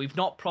not sure. We've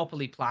not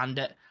properly planned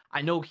it.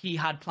 I know he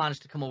had plans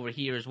to come over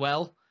here as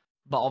well,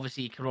 but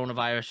obviously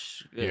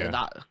coronavirus Yeah.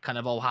 that kind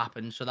of all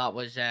happened. So that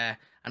was and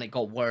it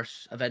got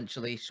worse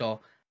eventually. So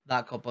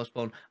that got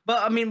postponed.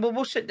 But I mean,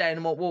 we'll sit down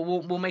and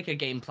we'll make a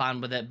game plan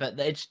with it. But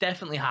it's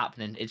definitely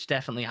happening. It's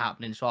definitely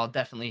happening. So I'll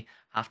definitely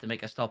have to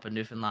make a stop in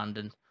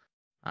Newfoundland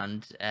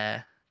and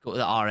go to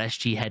the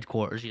RSG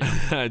headquarters.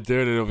 Dude,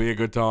 it'll be a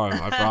good time.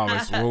 I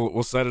promise.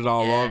 We'll set it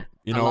all Yeah, up.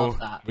 I love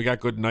that. We got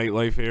good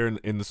nightlife here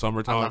in the I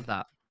summertime. love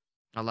that.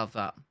 I love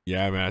that.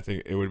 Yeah, man, I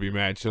think it would be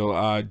mad chill.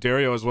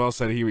 Dario as well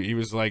said he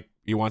was like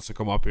he wants to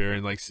come up here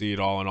and like see it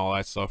all and all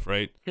that stuff,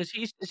 right? Because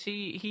he's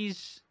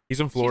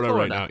in Florida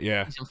right now.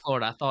 Yeah, he's in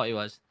Florida. I thought he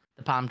was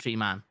the palm tree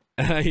man.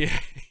 yeah,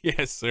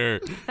 yes,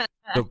 sir.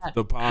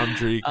 The palm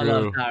tree crew. I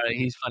love Tara.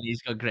 He's funny.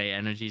 He's got great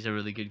energy. He's a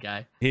really good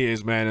guy. He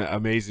is, man.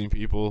 Amazing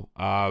people.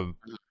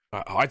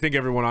 I think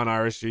everyone on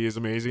RSG is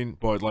amazing,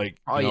 but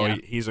like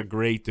he's a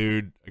great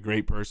dude, a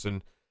great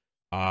person.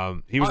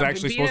 He was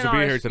actually supposed to be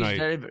here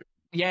tonight.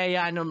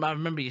 Yeah, I know. I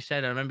remember you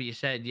said.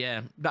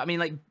 Yeah, but I mean,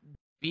 like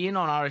being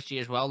on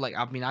RSG as well. Like,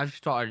 I mean, I've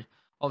started.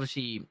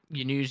 Obviously,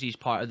 Unuzi's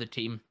part of the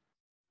team,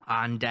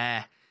 and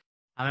I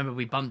remember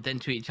we bumped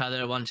into each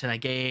other once in a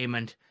game,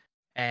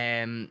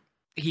 and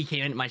he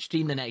came into my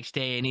stream the next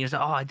day, and he was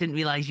like, "Oh, I didn't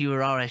realize you were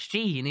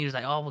RSG," and he was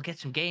like, "Oh, we'll get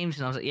some games,"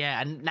 and I was like, "Yeah,"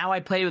 and now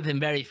I play with him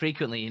very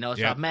frequently,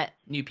 So I've met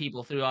new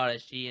people through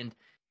RSG, and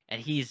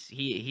he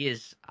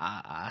is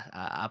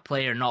a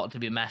player not to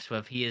be messed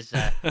with. He is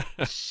a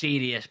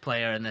serious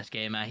player in this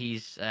game.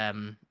 He's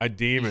a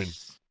demon.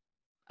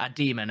 A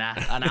demon,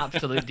 an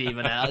absolute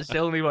demon. That's the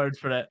only word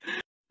for it.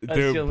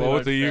 Dude,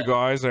 both of you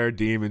guys are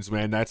demons,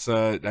 man. That's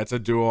a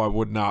duo I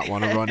would not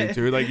want to run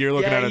into. Like you're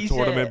looking at a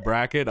tournament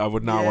bracket, I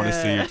would not want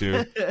to see you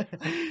two.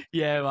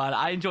 Yeah, man.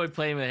 I enjoy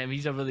playing with him.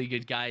 He's a really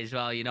good guy as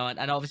well,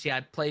 And obviously,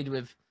 I played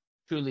with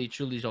Truly.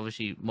 Truly's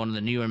obviously one of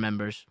the newer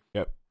members.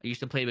 Yep. I used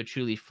to play with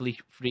Truly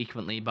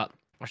frequently, but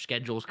our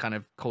schedules kind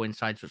of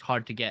coincide, so it's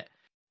hard to get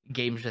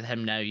games with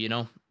him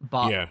now,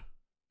 But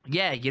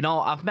yeah,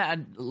 I've met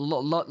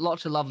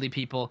lots of lovely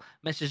people.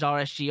 Mrs.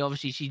 RSG,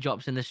 obviously, she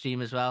drops in the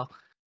stream as well.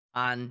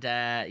 And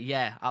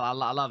yeah, I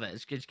love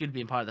it. It's good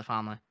being part of the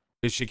family.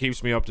 She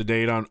keeps me up to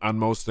date on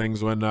most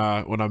things when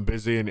I'm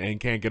busy and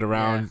can't get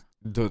around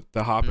to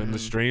hop in the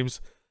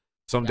streams.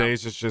 Some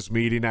days it's just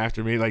meeting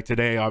after me. Like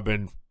today, I've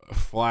been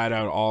flat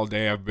out all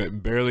day. I've been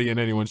barely in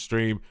anyone's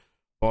stream,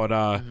 but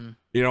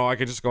I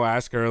could just go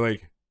ask her.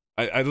 Like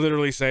I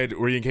literally said,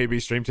 "Were you in KB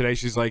stream today?"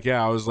 She's like,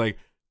 "Yeah." I was like,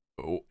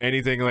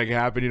 anything like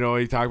happened,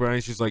 you talk about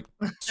it. She's like,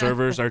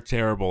 servers are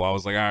terrible. I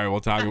was like, all right, we'll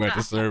talk about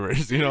the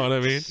servers. You know what I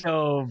mean?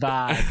 So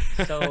bad.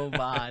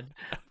 But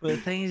the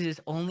thing is,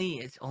 it's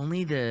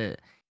only the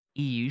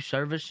EU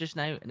servers just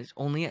now, and it's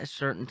only at a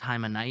certain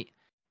time of night.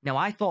 Now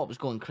I thought it was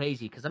going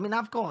crazy because I mean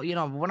I've got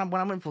when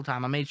I went full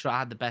time, I made sure I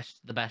had the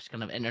best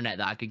kind of internet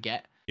that I could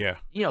get. Yeah.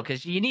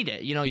 Because you need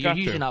it. You're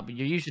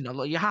using a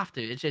lot. You have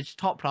to. It's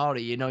top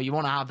priority. You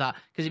want to have that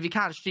because if you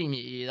can't stream,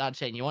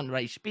 that's it. And you want the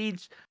right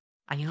speeds.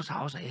 And so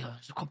I was like,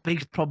 I've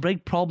got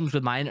big problems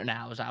with my internet.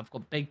 I was like, I've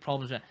got big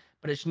problems with it.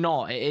 But it's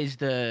not. It is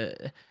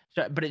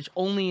but it's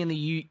only in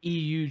the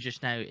EU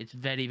just now. It's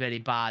very, very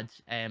bad.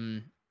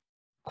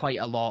 Quite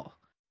a lot.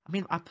 I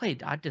mean,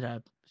 I did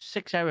a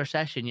 6-hour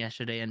session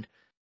yesterday, and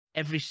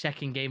every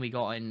second game we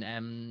got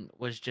in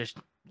was just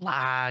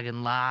lag.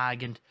 And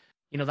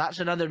that's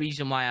another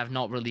reason why I've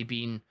not really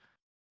been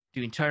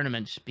doing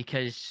tournaments,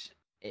 because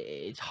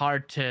it's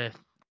hard to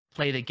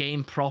play the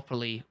game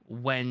properly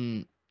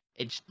when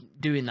it's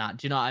doing that.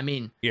 Do you know what I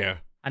mean? Yeah.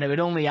 And it would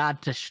only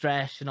add to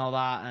stress and all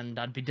that, and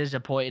I'd be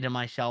disappointed in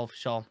myself.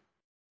 So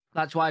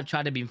that's why I've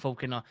tried to be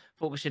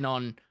focusing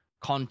on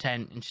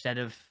content instead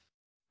of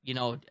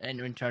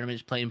entering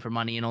tournaments, playing for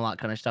money and all that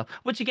kind of stuff,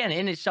 which again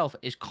in itself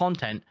is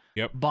content.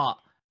 Yep. But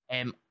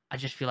I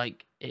just feel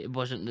like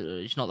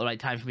it's not the right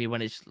time for me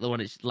when it's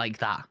like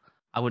that.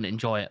 I wouldn't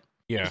enjoy it.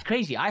 Yeah. It's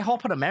crazy. I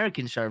hop on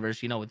American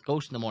servers, with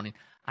Ghost in the morning,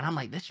 and I'm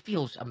like, this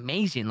feels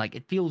amazing. Like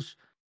it feels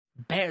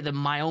better than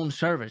my own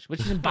servers,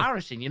 which is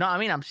embarrassing. You know what I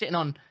mean? I'm sitting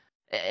on.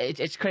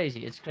 It's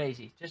crazy. It's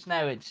crazy. Just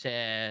now, it's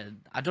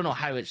I don't know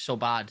how it's so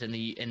bad in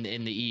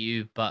the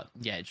EU, but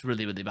yeah, it's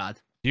really, really bad.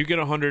 Do you get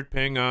 100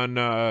 ping on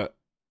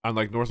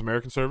like North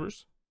American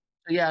servers?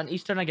 Yeah, on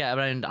Eastern I get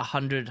around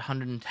 100,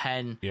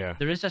 110. Yeah.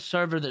 There is a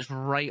server that's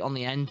right on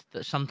the end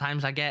that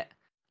sometimes I get.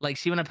 Like,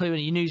 see when I play with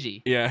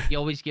Unuzi? Yeah. He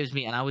always gives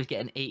me, and I always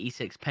get an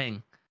 86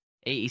 ping.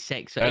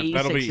 86. So That'll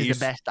 86 be is the East.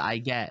 best that I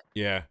get.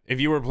 Yeah, if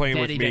you were playing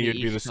with Very, me, very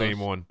you'd be the East same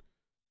Coast. one.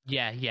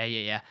 Yeah. Dude,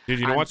 you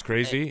know And what's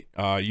crazy?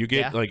 You get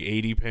yeah, like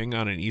 80 ping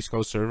on an East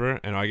Coast server,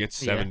 and I get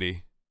yeah.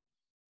 70.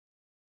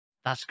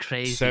 That's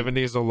crazy.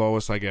 70 is the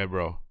lowest I get,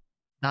 bro.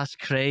 That's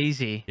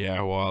crazy.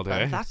 Yeah, wild,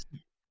 eh? That's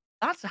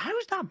how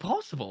is that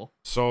possible?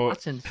 So,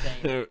 That's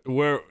insane.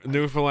 we're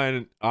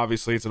Newfoundland.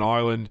 Obviously, it's an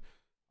island.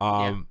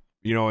 Yeah.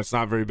 You know, it's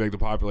not very big. The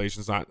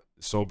population's not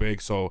so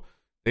big, so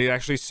they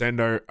actually send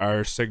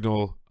our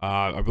signal.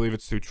 I believe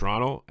it's through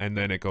Toronto, and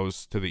then it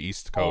goes to the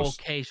East Coast.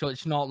 Okay, so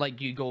it's not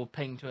like you go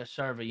ping to a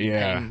server, you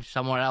Yeah, ping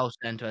somewhere else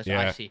then to us.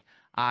 yeah.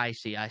 I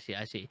see.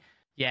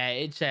 Yeah,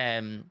 it's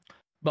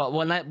but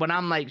when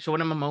I'm like, so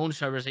when I'm on my own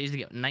servers, I usually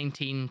get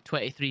 19,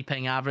 23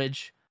 ping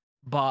average.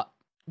 But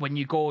when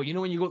you go,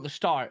 when you go to the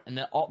start and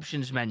the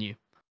options menu,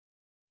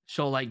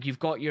 so like you've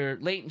got your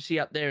latency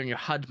up there in your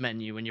HUD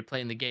menu when you're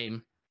playing the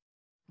game.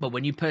 But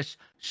when you push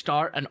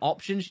start and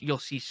options, you'll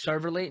see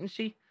server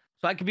latency.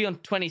 So I could be on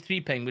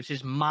 23 ping, which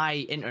is my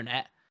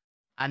internet,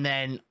 and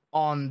then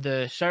on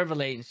the server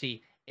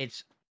latency,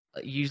 it's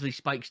usually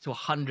spikes to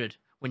 100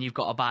 when you've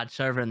got a bad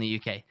server in the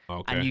UK, and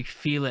Okay. you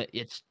feel it.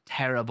 It's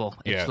terrible.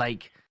 It's Yeah.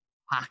 like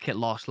packet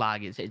loss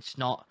lag. It's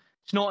not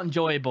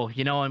enjoyable,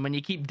 And when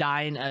you keep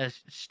dying at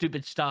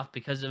stupid stuff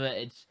because of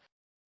it,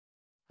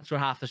 that's where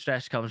half the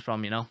stress comes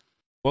from.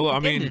 Well, I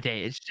At the end of mean, the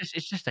day, it's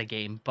just a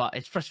game, but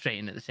it's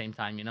frustrating at the same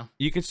time.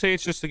 you could say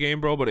it's just a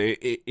game, bro, but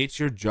it's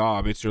your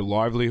job, it's your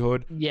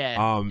livelihood.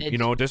 Yeah, You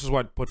know, this is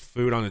what put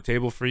food on the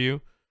table for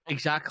you.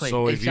 exactly,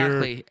 So if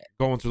you're exactly.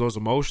 going through those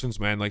emotions,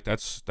 man, like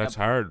that's Yep,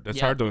 hard. That's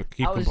hard yep. to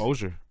keep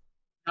composure.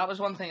 That was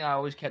one thing I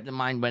always kept in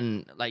mind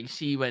when,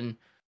 when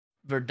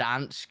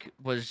Verdansk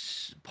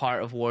was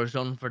part of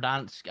Warzone.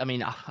 Verdansk, I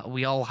mean,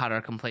 we all had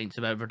our complaints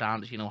about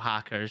Verdansk,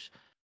 hackers.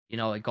 It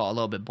got a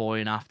little bit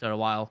boring after a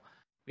while.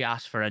 We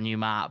asked for a new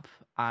map,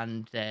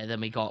 and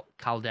then we got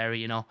Caldera. I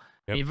Yep.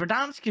 mean,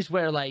 Verdansk is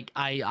where, like,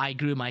 I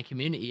grew my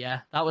community,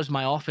 yeah. That was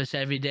my office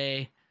every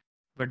day.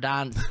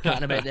 Verdansk,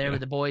 chatting about there with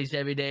the boys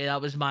every day.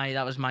 That was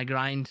my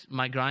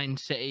grind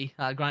city.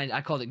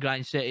 I called it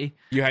Grind City.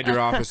 You had your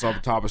office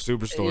up top of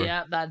Superstore.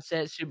 Yeah, that's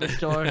it.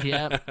 Superstore.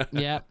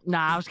 Yeah.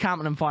 Nah, I was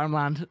camping in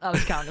farmland. No,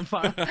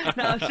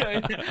 I'm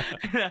sorry.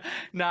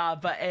 Nah,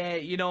 but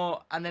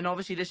and then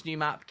obviously this new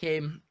map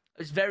came.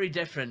 It's very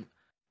different.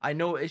 I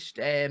noticed,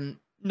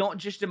 not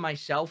just in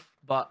myself,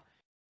 but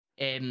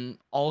in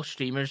all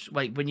streamers.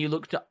 Like when you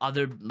look to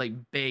other like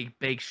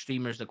big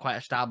streamers, the quite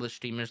established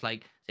streamers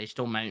like say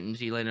Stone Mountain,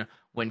 Zealander,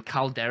 when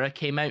Caldera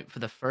came out for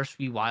the first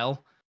wee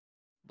while,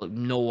 like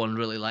no one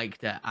really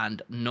liked it,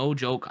 and no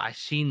joke, I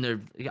seen their.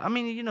 I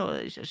mean,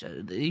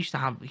 they used to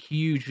have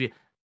huge.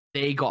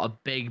 They got a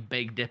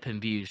big dip in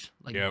views,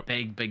 like Yep.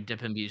 big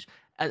dip in views.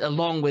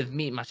 Along with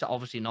me myself,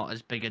 obviously not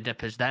as big a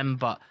dip as them,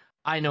 but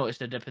I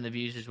noticed a dip in the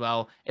views as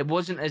well. It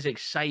wasn't as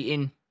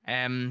exciting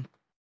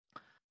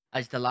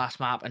as the last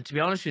map, and to be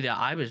honest with you,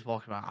 I was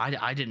walking around.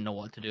 I didn't know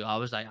what to do. I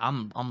was like,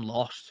 I'm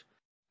lost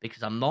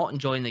because I'm not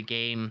enjoying the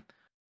game.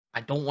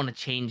 I don't want to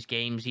change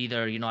games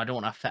either. I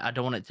don't want to. I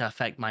don't want it to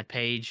affect my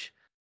page.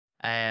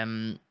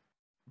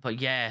 But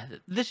yeah,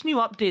 this new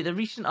update, the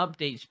recent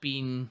update's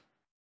been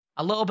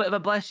a little bit of a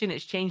blessing.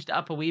 It's changed it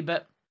up a wee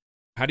bit.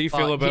 How do you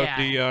feel about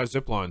the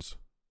zip lines?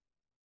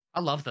 I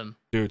love them.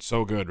 Dude,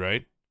 so good,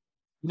 right?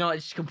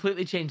 It's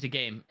completely changed the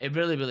game. It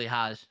really, really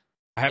has.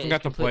 I haven't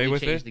got to play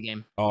with it. The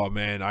game. Oh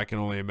man, I can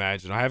only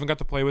imagine. I haven't got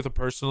to play with it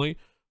personally,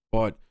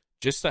 but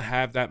just to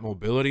have that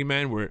mobility,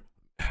 man, where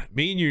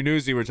me and you,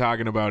 Newsy, were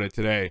talking about it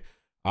today.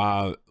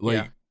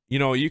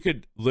 You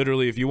could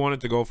literally, if you wanted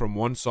to go from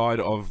one side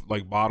of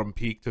like bottom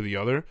peak to the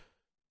other,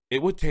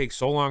 it would take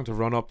so long to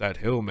run up that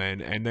hill,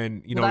 man. And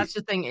then that's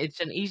the thing.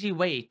 It's an easy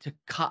way to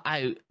cut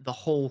out the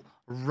whole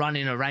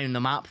running around the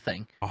map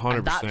thing.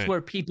 100%. That's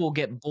where people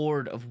get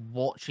bored of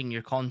watching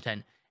your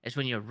content. Is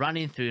when you're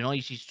running through and all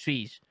you see is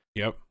trees.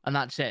 Yep. And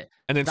that's it.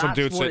 And then some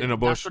dude sitting in a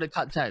bush. That's what it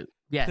cuts out.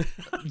 Yeah.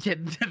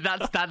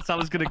 That's I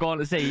was gonna go on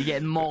to say you're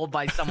getting mauled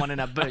by someone in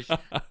a bush.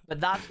 But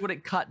that's what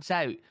it cuts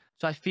out.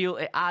 So I feel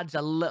it adds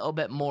a little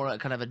bit more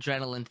kind of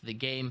adrenaline to the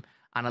game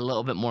and a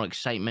little bit more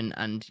excitement.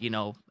 And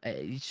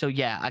so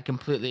yeah, I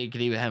completely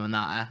agree with him on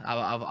that.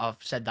 I've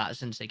said that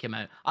since they came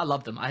out. I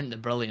love them. I think they're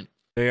brilliant.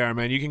 They are,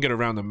 man. You can get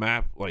around the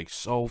map like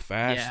so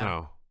fast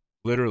now.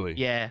 Literally.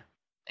 Yeah,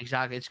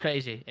 exactly. It's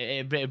crazy.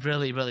 It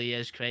really, really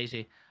is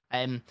crazy.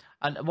 And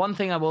one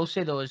thing I will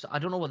say though is I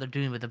don't know what they're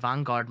doing with the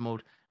Vanguard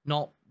mode,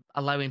 not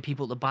allowing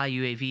people to buy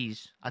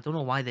UAVs. I don't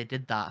know why they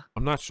did that.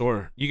 I'm not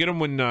sure. You get them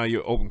when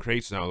you open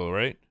crates now, though,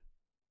 right?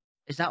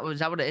 Is that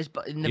what it is?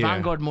 But in the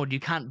Vanguard mode, you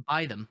can't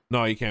buy them.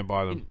 No, you can't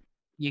buy them.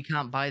 You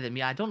can't buy them.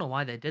 Yeah, I don't know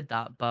why they did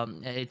that, but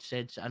it's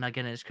and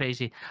again, it's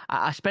crazy.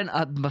 I spent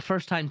my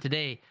first time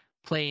today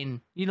playing,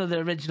 the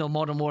original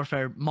Modern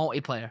Warfare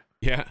multiplayer.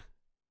 Yeah.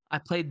 I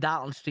played that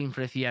on stream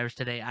for a few hours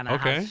today, and I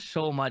had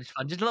so much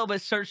fun. Just a little bit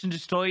of search and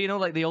destroy,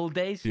 like the old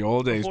days. The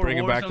old days,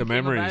 bringing back the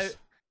memories.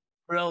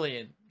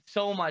 Brilliant.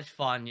 So much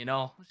fun,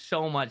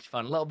 so much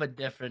fun. A little bit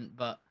different,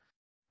 but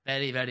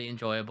very, very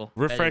enjoyable.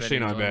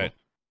 Refreshing, I bet.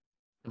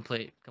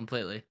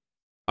 Completely.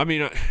 I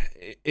mean,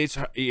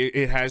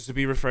 it has to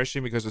be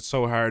refreshing because it's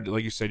so hard.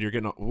 Like you said, you're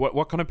getting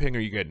what kind of ping are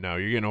you getting now?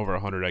 You're getting over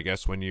 100, I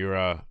guess, when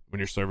your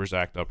servers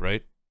act up,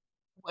 right?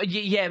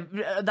 Yeah,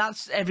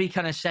 that's every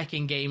kind of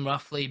second game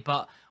roughly.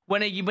 But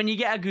when you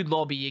get a good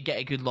lobby, you get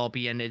a good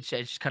lobby, and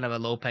it's kind of a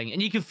low ping,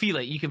 and you can feel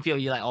it. You can feel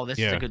you're like, oh, this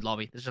is a Yeah. good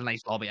lobby. This is a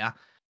nice lobby, yeah.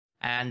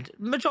 And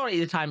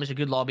majority of the time, it's a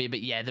good lobby.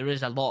 But yeah, there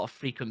is a lot of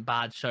frequent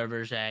bad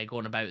servers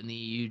going about in the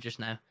EU just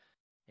now.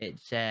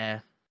 It's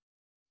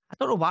I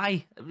don't know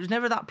why. It was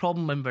never that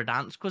problem when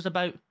Verdansk was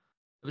about.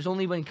 It was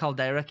only when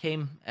Caldera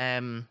came.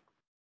 At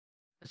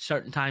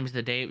certain times of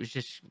the day, it was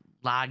just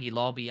laggy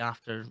lobby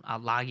after a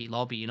laggy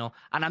lobby, you know.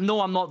 And I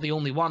know I'm not the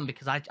only one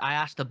because I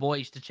asked the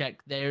boys to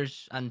check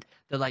theirs, and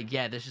they're like,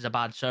 "Yeah, this is a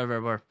bad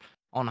server. We're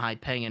on high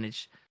ping," and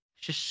it's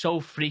just so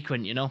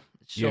frequent, you know.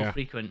 It's so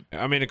frequent.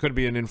 I mean, it could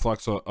be an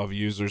influx of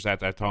users at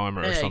that time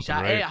or something,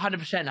 exactly. right?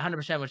 100%,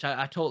 100%. Which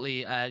I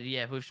totally,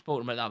 yeah, we've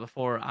spoken about that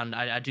before, and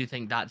I do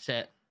think that's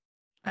it.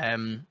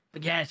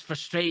 But yeah, it's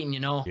frustrating,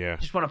 you know. Yeah. You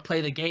just want to play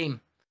the game.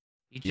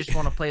 You just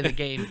want to play the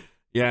game.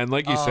 Yeah, and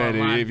like you said,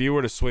 if you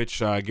were to switch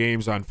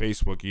games on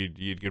Facebook,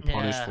 you'd get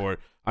punished for it.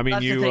 I mean,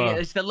 that's the thing.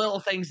 It's the little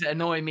things that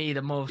annoy me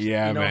the most.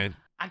 Yeah, you know? man.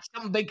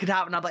 Something big could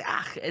happen. I'm like,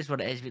 it is what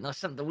it is. You know,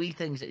 some of the wee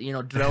things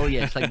that drill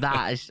you. It's like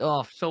that. It's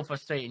so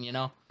frustrating. You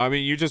know. I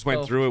mean, you just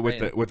went through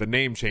it with the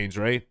name change,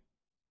 right?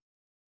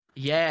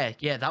 Yeah,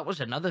 that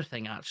was another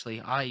thing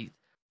actually. I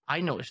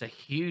noticed a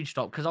huge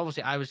drop because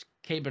obviously I was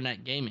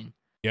KBrunett gaming.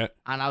 Yeah.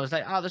 And I was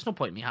like, there's no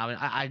point in me having.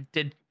 I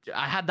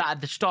had that at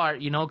the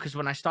start, you know, because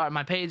when I started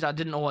my page, I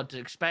didn't know what to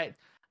expect,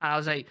 and I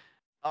was like,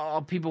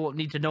 oh, people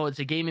need to know it's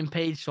a gaming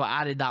page, so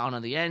I added that on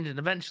at the end, and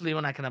eventually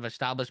when I kind of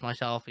established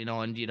myself, you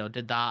know, and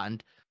did that,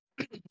 and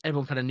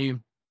everyone kind of knew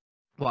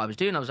what I was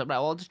doing, I was like, right,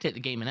 well, I'll just take the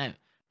gaming out.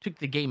 Took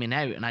the gaming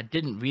out, and I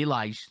didn't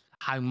realize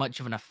how much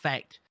of an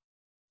effect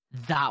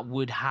that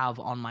would have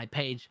on my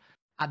page.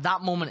 At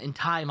that moment in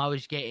time, I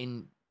was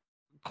getting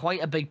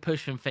quite a big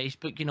push from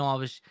Facebook. You know, I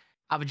was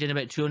averaging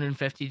about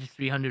 250 to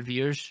 300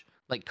 viewers,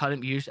 like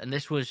current views, and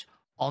this was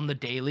on the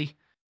daily.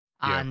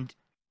 And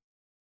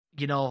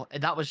you know,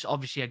 that was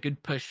obviously a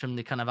good push from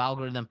the kind of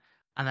algorithm.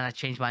 And then I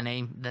changed my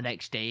name the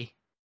next day.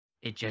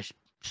 It just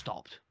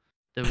stopped.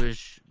 There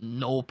was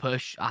no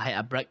push. I hit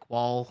a brick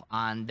wall,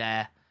 and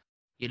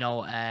you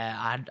know,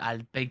 I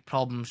had big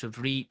problems with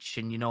reach,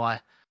 and you know,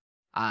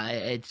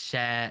 it's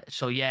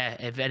so yeah.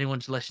 If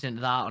anyone's listening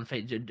to that on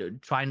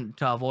Facebook, trying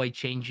to avoid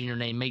changing your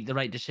name, make the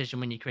right decision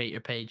when you create your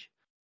page.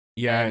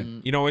 Yeah,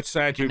 you know, it's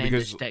sad too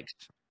because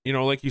you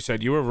know, like you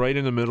said, you were right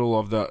in the middle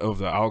of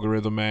the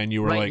algorithm, man.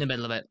 You were right like in the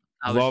middle of it.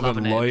 I was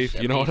loving life.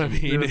 You know what I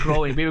mean? We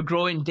were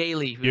growing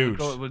daily. We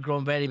were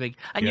growing very big.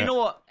 And you know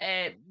what?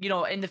 You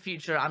know, in the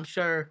future, I'm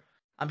sure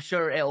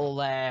it'll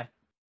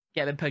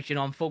get a big picture. You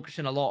know, I'm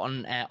focusing a lot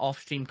on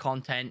off-stream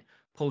content,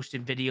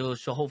 posting videos.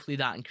 So hopefully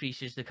that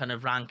increases the kind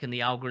of rank in the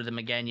algorithm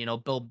again. You know,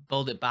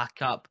 build it back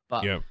up.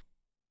 But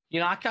you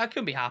know, I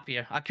couldn't be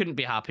happier. I couldn't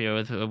be happier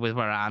with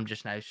where I am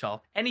just now.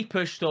 So any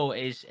push though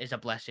is a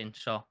blessing.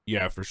 So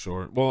yeah, for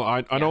sure. Well,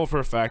 I know for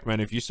a fact, man.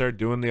 If you start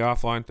doing the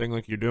offline thing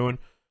like you're doing,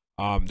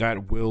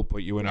 that will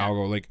put you in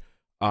algo. Like,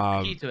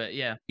 key to it,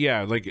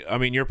 yeah. Like, I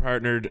mean, you're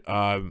partnered.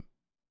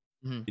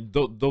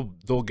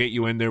 They'll get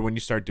you in there when you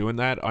start doing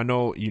that. I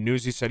know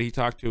Unuzi said he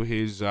talked to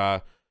his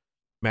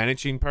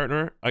managing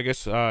partner. I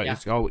guess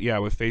it's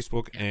with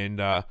Facebook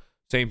and.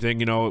 Same thing,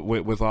 you know,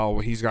 with all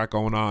what he's got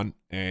going on,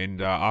 and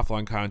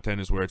offline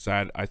content is where it's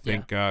at. I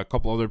think a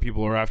couple other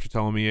people are after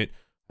telling me it.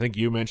 I think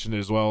you mentioned it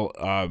as well.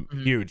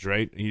 Huge,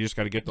 right? You just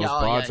got to get those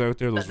pods out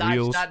there, those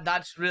reels.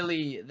 That's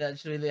really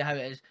how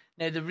it is.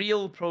 Now the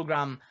reel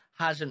program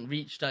hasn't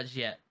reached us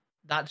yet.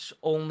 That's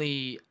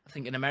only I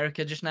think in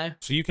America just now.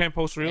 So you can't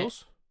post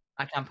reels?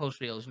 I can't post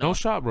reels. No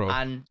shot, bro.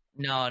 And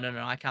no,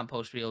 I can't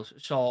post reels.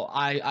 So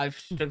I've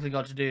strictly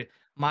got to do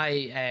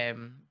my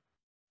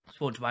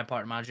spoke to my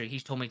partner manager.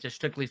 He's told me to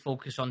strictly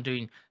focus on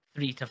doing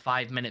 3 to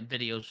 5 minute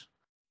videos.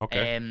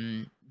 Okay.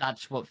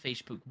 That's what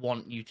Facebook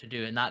want you to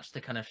do, and that's the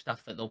kind of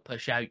stuff that they'll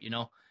push out. You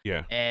know.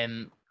 Yeah.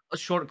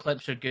 Short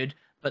clips are good,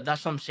 but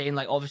that's what I'm saying.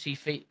 Like obviously,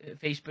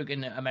 Facebook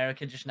in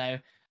America just now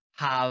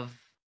have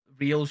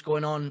reels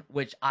going on,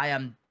 which I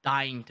am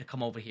dying to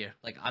come over here.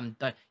 Like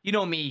you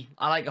know me,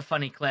 I like a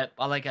funny clip.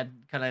 I like a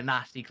kind of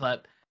nasty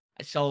clip.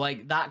 So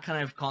like that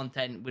kind of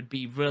content would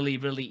be really,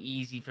 really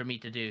easy for me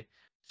to do.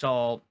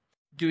 So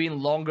doing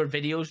longer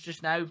videos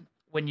just now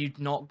when you've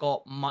not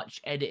got much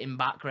editing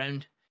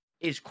background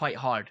is quite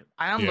hard.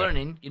 I am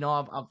learning, you know,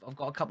 I've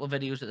got a couple of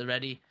videos at the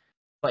ready,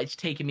 but it's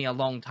taken me a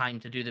long time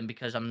to do them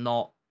because I'm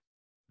not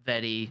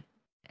very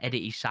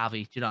edit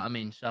savvy. Do you know what I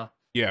mean? So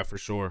yeah, for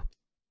sure.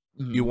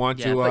 You want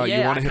to you want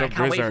to hit up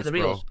Grizzards,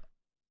 bro.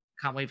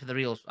 Can't wait for the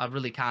reels. I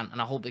really can't,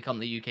 and I hope they come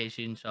to the UK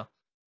soon. So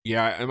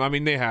yeah, I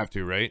mean they have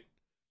to, right?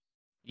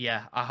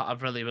 Yeah, I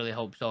really, really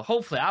hope so.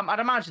 Hopefully, I'd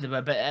imagine they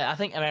will, but I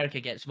think America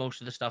gets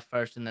most of the stuff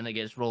first, and then it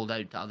gets rolled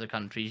out to other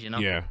countries. You know.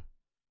 Yeah.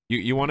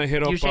 You want to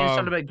hit up? You saying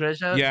something about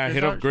Grizzards? Yeah,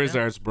 hit up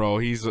Grizzards, bro.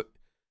 He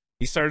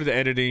started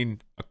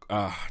editing.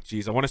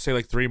 Geez, I want to say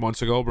like 3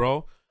 months ago,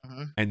 bro.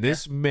 And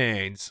this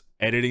man's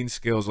editing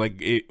skills,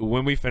 like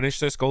when we finish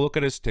this, go look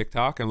at his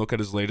TikTok and look at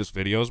his latest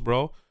videos,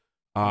 bro.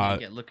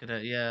 Look at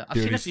it. Yeah, I've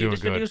dude, seen a few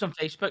his videos on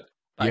Facebook,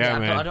 but yeah,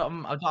 man. I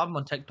don't have them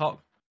on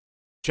TikTok.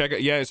 Check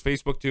it. Yeah, his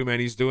Facebook too, man.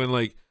 He's doing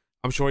like,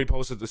 I'm sure he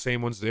posted the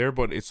same ones there,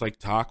 but it's like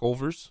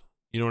talkovers.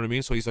 You know what I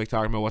mean? So he's like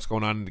talking about what's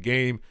going on in the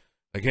game.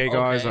 Like, hey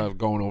guys, I'm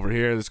going over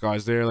here. This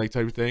guy's there, like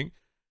type of thing.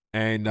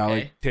 And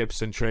like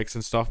tips and tricks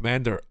and stuff,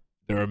 man. They're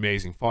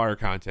amazing. Fire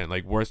content,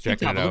 like worth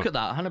checking it out. Look at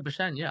that,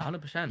 100%. Yeah,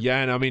 100%.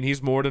 Yeah, and I mean,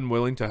 he's more than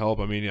willing to help.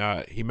 I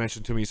mean, he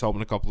mentioned to me he's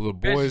helping a couple of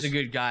the boys. He's a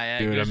good guy,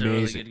 dude. Amazing.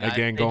 Really good guy.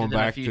 Again, going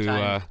back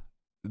to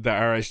the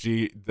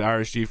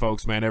RSG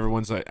folks, man.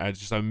 Everyone's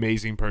just an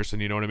amazing person.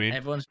 You know what I mean?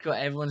 Everyone's cool.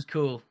 Everyone's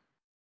cool.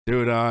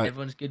 Dude,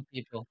 everyone's good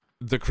people.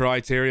 The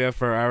criteria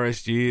for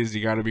RSG is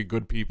you got to be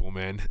good people,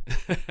 man.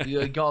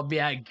 You gotta be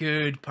a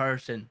good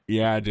person.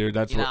 Yeah, dude.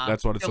 That's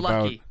what it's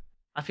about.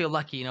 I feel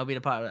lucky, being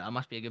a part of it. I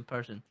must be a good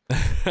person.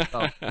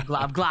 So,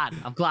 I'm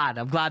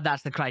glad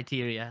that's the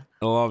criteria.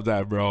 I love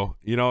that, bro.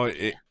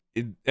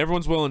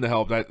 Everyone's willing to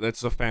help.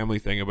 That's a family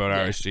thing about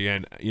RSG,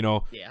 and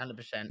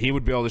 100%. He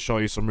would be able to show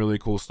you some really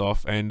cool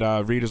stuff, and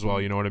Reed as well.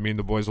 You know what I mean?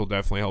 The boys will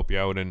definitely help you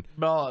out. And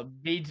bro,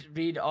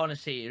 Reed,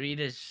 honestly, Reed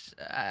is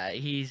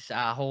he's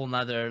a whole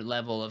nother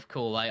level of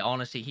cool. Like,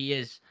 honestly, he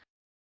is.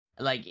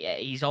 Like,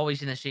 he's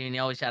always in the stream, and he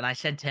always said, and I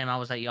said to him, I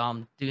was like, yo,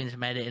 I'm doing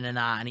some editing and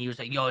that, and he was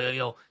like,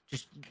 yo,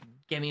 just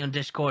get me on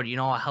Discord,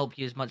 I'll help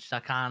you as much as I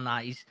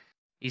can.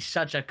 He's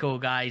such a cool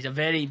guy. He's a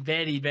very,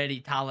 very,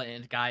 very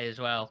talented guy as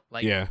well.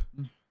 Like, yeah,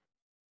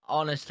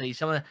 honestly,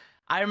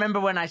 I remember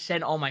when I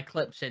sent all my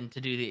clips in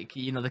to do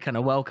the kind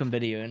of welcome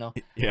video,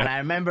 and I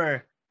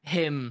remember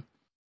him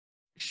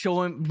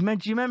showing. Do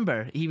you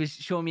remember? He was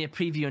showing me a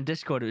preview on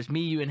Discord. It was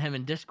me, you, and him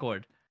in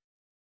Discord,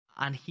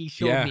 and he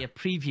showed me a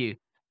preview.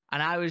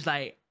 And I was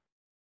like,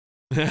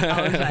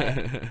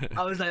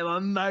 my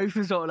mouth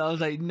was open. I was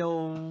like,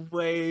 no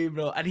way,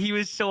 bro. And he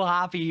was so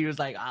happy. He was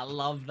like, I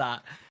love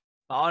that.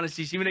 But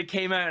honestly, see, when it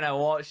came out and I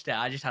watched it,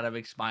 I just had a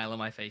big smile on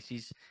my face.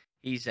 He's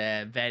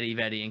very,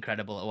 very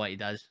incredible at what he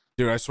does.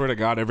 Dude, I swear to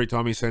God, every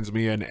time he sends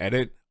me an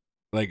edit,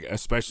 like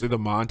especially the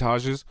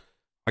montages,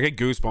 I get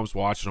goosebumps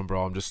watching them,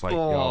 bro. I'm just like, yo.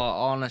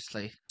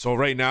 Honestly. So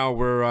right now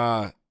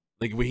we're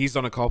he's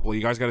done a couple.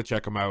 You guys got to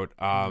check him out.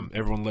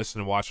 Everyone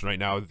listening and watching right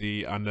now, on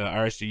the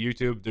RSG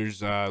YouTube,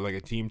 there's like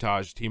a team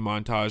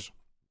montage,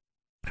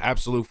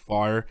 absolute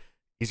fire.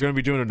 He's gonna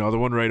be doing another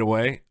one right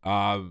away.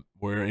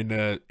 We're in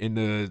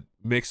the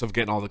mix of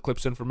getting all the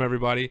clips in from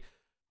everybody.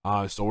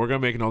 So we're gonna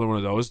make another one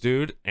of those,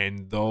 dude,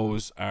 and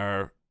those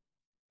are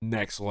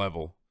next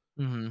level.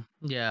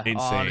 Yeah, insane.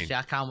 Honestly,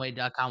 I can't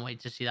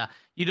wait to see that.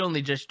 You'd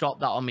only just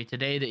dropped that on me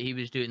today that he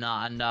was doing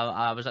that, and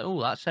I was like,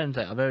 oh, that sounds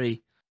like a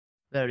very,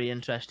 very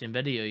interesting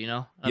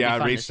video, Yeah,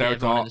 I reached out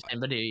to all, the same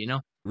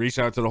video, Reach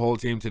out to the whole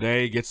team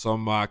today, get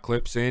some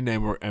clips in,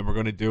 and we're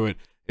gonna do it.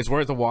 It's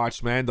worth a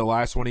watch, man. The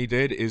last one he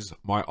did is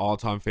my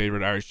all-time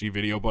favorite RSG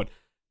video, but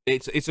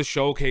it's a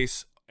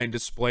showcase and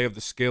display of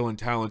the skill and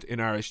talent in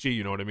RSG.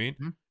 You know what I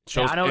mean?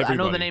 Yeah, I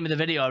know the name of the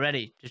video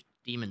already. Just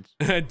demons.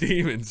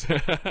 Demons.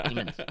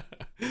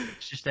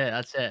 It's just it.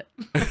 That's it.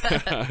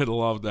 I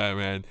love that,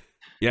 man.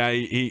 Yeah,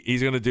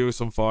 he's gonna do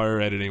some fire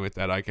editing with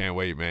that. I can't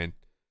wait, man.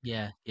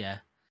 Yeah.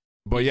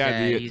 But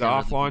the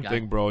offline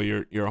thing, bro,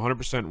 you're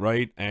 100%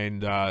 right.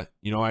 And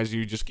as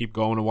you just keep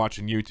going and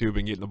watching YouTube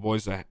and getting the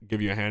boys to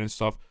give you a hand and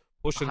stuff,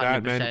 pushing 100%.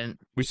 That, man.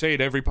 We say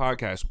it every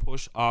podcast.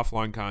 Push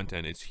offline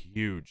content. It's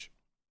huge.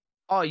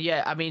 Oh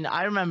yeah, I mean,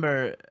 I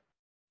remember.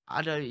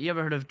 You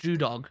ever heard of Drew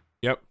Dog?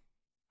 Yep.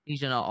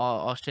 He's an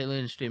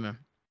Australian streamer.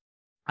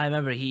 I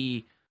remember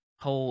he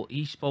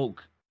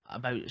spoke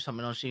about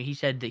something on stream. He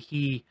said that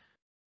he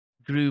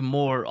grew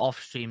more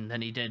off stream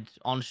than he did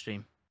on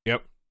stream.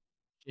 Yep.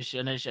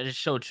 And it's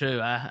so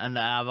true, and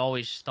I've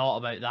always thought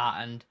about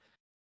that, and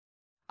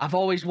I've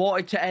always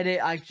wanted to edit.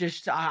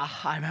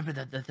 I remember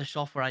the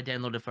software I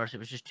downloaded first. It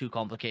was just too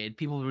complicated.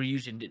 People were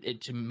using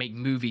it to make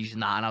movies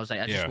and that, and I was like,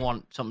 I just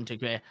want something to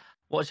create.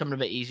 What something a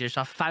bit easier? So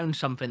I found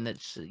something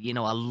that's a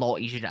lot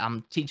easier.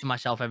 I'm teaching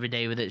myself every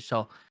day with it.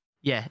 So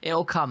yeah,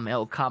 it'll come,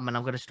 and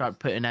I'm gonna start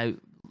putting out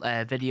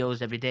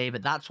videos every day.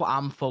 But that's what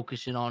I'm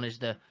focusing on, is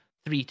the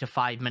 3 to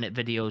 5 minute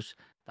videos.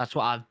 That's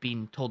what I've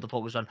been told to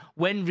focus on.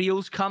 When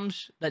Reels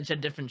comes, that's a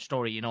different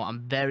story.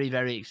 I'm very,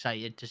 very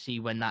excited to see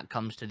when that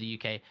comes to the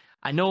UK.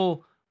 I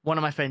know one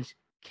of my friends,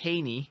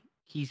 Kaney,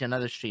 he's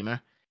another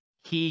streamer.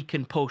 He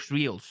can post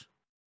Reels,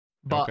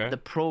 but the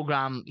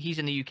program, he's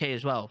in the UK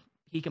as well.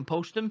 He can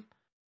post them,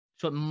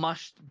 so it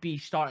must be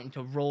starting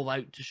to roll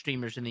out to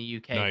streamers in the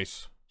UK.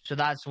 Nice. So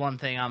that's one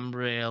thing I'm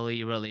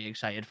really, really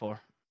excited for.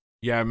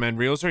 Yeah, man,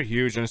 Reels are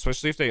huge, and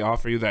especially if they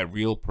offer you that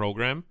Reel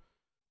program.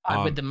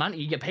 With the money,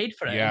 you get paid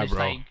for it. Yeah, and it's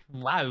bro. like,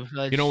 wow.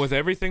 With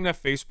everything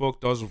that Facebook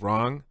does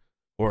wrong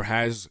or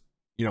has,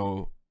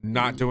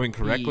 not doing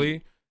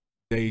correctly,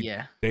 they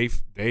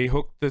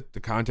hook the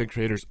content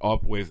creators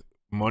up with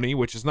money,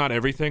 which is not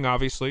everything,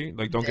 obviously.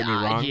 Like, don't get me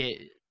wrong.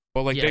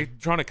 But they're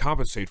trying to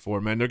compensate for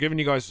it, man. They're giving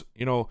you guys,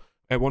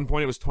 at one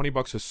point it was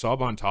 $20 a sub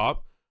on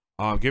top,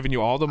 giving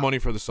you all the money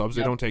for the subs.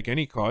 They don't take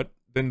any cut.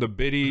 than the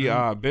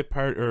bit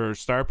part or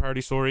star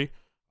party. Sorry,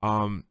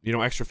 you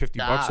know, extra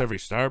 $50 every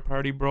star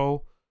party,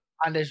 bro.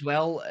 And as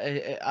well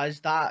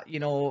as that, you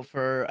know,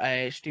 for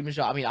streamers.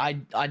 I mean, I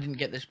didn't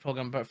get this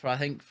program, but I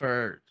think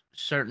for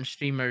certain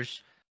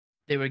streamers,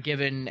 they were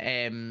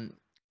given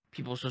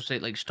people so say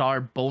like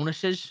star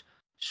bonuses.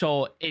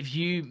 So if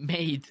you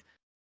made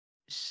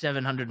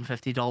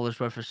 $750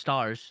 worth of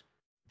stars,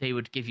 they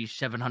would give you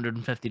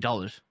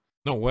 $750.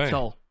 No way.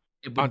 So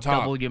it would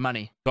double your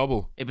money.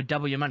 Double. It would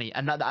double your money,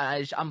 and that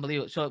is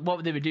unbelievable. So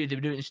what they would do it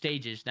in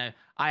stages. Now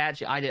I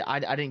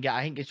didn't get.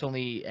 I think it's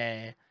only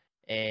a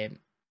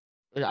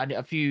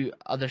few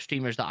other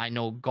streamers that I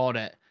know got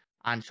it,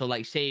 and so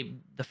like say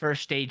the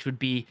first stage would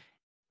be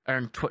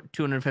earn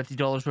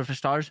 $250 worth of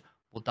stars.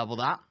 We'll double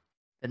that.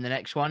 Then the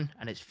next one,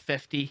 and it's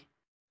 $500.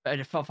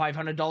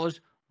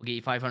 We'll get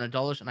you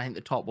 $500, and I think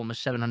the top one was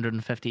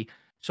 $750.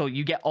 So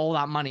you get all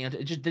that money, and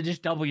they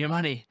just double your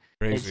money.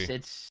 Crazy.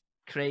 It's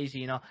crazy,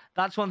 you know.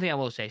 That's one thing I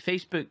will say.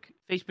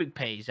 Facebook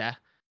pays, yeah.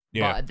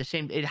 But at the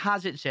same, it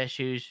has its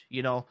issues,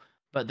 you know.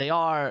 But they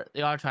are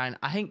trying.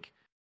 I think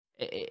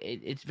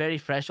it's very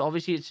fresh.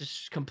 Obviously,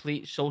 it's a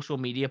complete social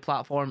media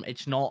platform.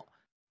 It's not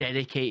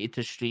dedicated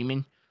to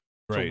streaming.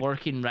 Right. So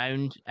working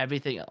around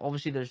everything.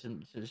 Obviously, there's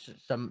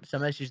some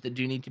issues that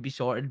do need to be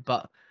sorted,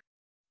 but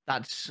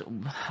that's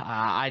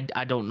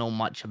I don't know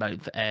much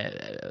about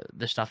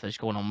the stuff that's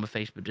going on with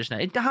Facebook just now.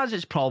 It has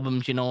its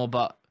problems, you know,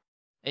 but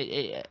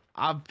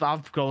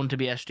I've grown to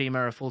be a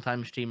streamer, a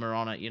full-time streamer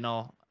on it, you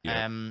know.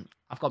 Yeah.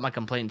 I've got my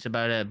complaints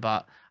about it,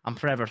 but I'm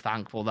forever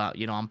thankful that,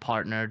 you know, I'm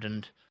partnered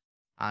and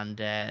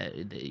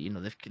you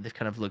know, they've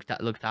kind of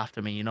looked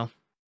after me, you know.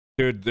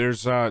 Dude,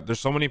 there's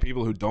so many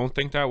people who don't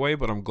think that way,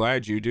 but I'm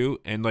glad you do.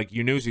 And like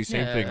Unuzi,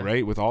 same thing,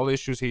 right? With all the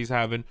issues he's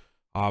having.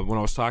 When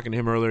I was talking to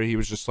him earlier, he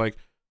was just like,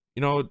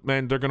 you know,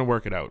 man, they're gonna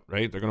work it out,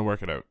 right? They're gonna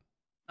work it out.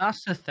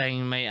 That's the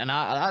thing, mate, and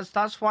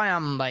that's why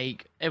I'm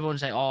like,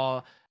 everyone's like,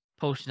 oh,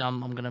 posting, I'm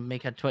gonna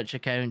make a Twitch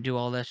account, do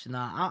all this and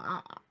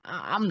that.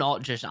 I'm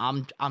not just,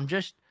 I'm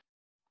just,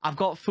 I've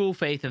got full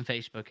faith in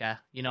Facebook.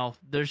 You know,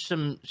 there's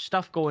some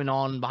stuff going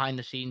on behind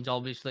the scenes,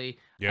 obviously.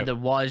 And there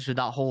was with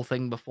that whole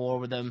thing before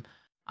with them,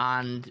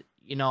 and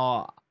you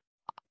know,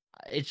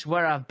 it's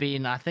where I've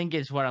been. I think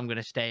it's where I'm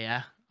gonna stay.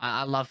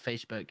 I love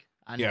Facebook.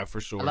 And yeah,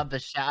 for sure. I love the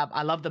setup.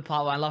 I love the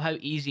platform. I love how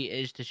easy it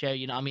is to share.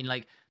 You know, I mean,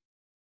 like,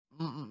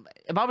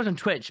 if I was on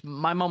Twitch,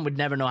 my mom would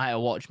never know how to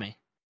watch me.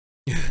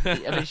 I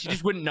mean, she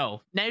just wouldn't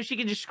know. Now she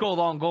can just scroll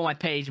along, go on my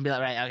page, and be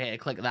like, right, okay,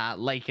 click that,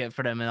 like it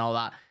for them, and all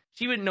that.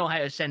 She wouldn't know how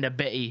to send a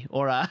bitty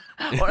or a,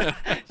 or you know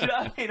what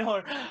I mean?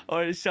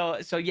 Or so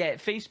yeah.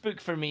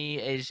 Facebook for me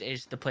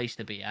is the place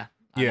to be.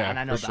 Yeah, and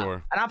I know that.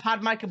 Sure. And I've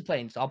had my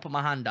complaints. I'll put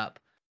my hand up,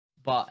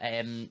 but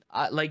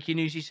like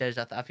Unuzi says,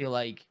 I feel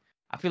like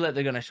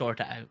they're gonna sort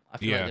it out. I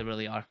feel like they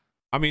really are.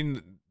 I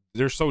mean,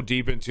 they're so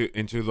deep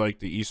into like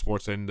the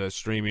esports and the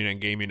streaming and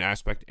gaming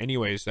aspect,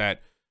 anyways,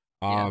 that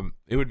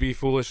it would be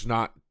foolish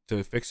not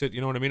to fix it.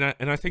 You know what I mean?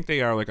 And I think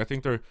they are. Like, I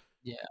think they're.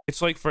 Yeah.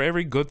 It's like for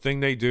every good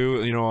thing they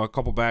do, you know, a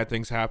couple bad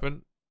things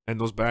happen,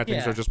 and those bad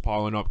things are just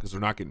piling up because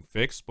they're not getting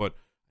fixed. But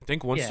I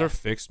think once they're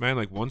fixed, man,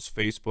 like once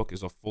Facebook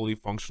is a fully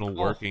functional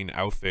working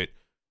outfit,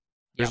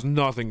 there's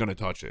nothing gonna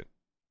touch it.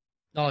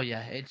 Oh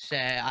yeah, it's.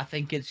 I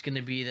think it's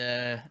gonna be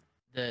the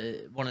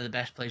one of the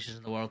best places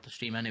in the world to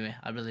stream. Anyway,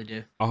 I really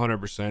do.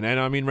 100%. And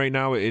I mean, right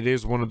now it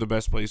is one of the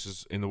best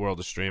places in the world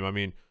to stream. I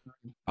mean,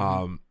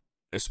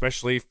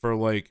 especially for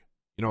like,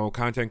 you know,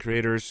 content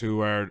creators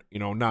who are, you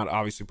know, not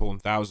obviously pulling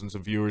thousands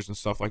of viewers and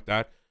stuff like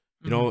that.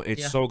 You know,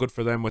 it's so good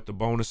for them with the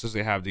bonuses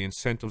they have, the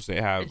incentives they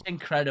have. It's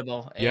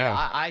incredible.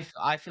 Yeah,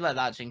 I feel like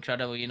that's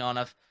incredible. You know,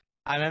 and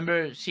I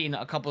remember seeing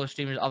a couple of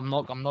streamers. I'm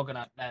not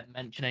gonna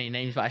mention any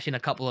names, but I've seen a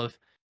couple of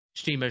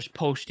streamers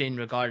posting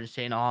regarding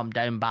saying, "Oh, I'm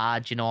down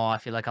bad. You know, I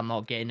feel like I'm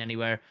not getting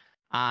anywhere."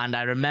 And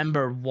I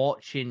remember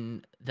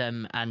watching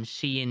them and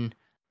seeing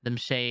them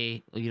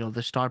say, "You know,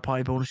 the star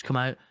party bonus come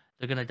out.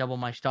 They're gonna double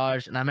my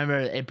stars." And I remember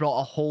it brought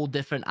a whole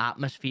different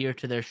atmosphere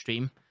to their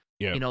stream.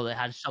 Yeah. You know, they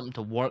had something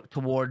to work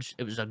towards.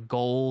 It was a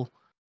goal.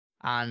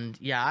 And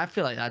yeah, I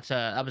feel like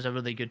that was a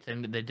really good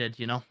thing that they did,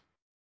 you know?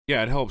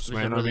 Yeah, it helps,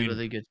 man. Really, I mean,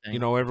 really good thing. You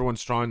know,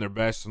 everyone's trying their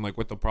best, and like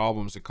with the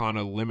problems, it kind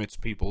of limits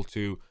people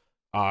to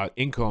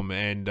income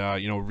and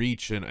you know,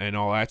 reach and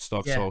all that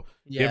stuff. So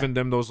giving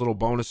them those little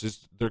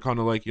bonuses, they're kind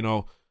of like, you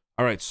know,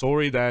 all right,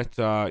 sorry that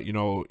you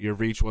know, your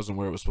reach wasn't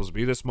where it was supposed to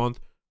be this month,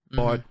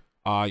 but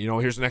you know,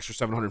 here's an extra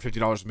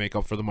 $750 to make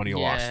up for the money you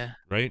lost,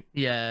 right?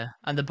 Yeah,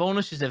 and the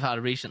bonuses they've had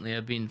recently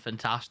have been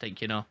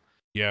fantastic, you know.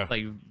 Yeah,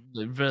 like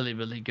really,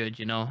 really good,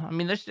 you know. I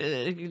mean,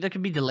 there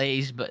could be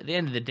delays, but at the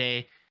end of the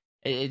day,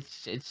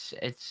 it's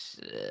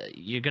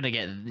you're gonna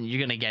get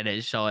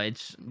it. So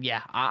it's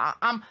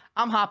I'm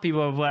happy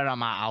with where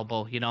I'm at,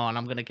 Albo, you know, and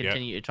I'm gonna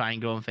continue to try and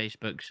grow on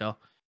Facebook. So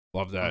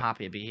love that. I'm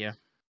happy to be here.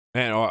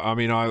 And I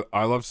mean,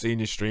 I love seeing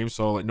you stream.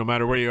 So like, no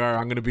matter where you are,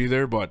 I'm gonna be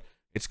there, but.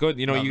 It's good,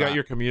 you know. You got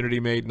your community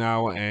made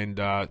now, and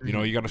you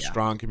know, you got a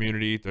strong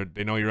community.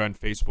 They know you're on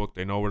Facebook.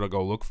 They know where to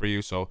go look for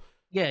you. So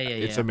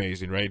it's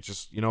amazing, right?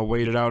 Just, you know,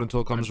 wait it out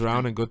until it comes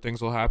around, and good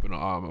things will happen.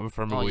 I'm a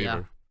firm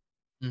believer.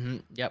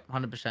 Yep,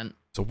 100%.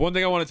 So one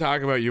thing I want to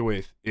talk about you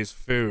with is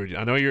food.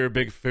 I know you're a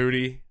big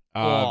foodie.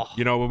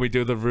 You know, when we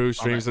do the Brew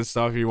streams and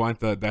stuff, you want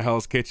the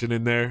Hell's Kitchen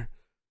in there.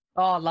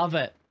 Oh, love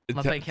it. I'm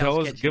a big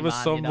Hell's Kitchen give us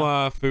man, some you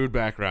know? food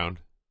background.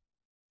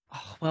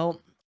 Oh, well, to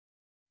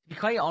be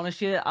quite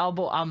honest with you,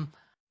 Albo, I'm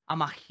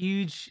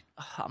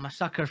a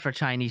sucker for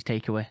Chinese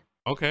takeaway.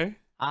 Okay.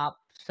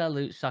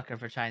 Absolute sucker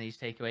for Chinese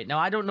takeaway. Now,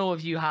 I don't know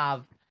if you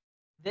have.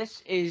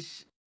 This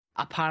is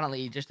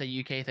apparently just a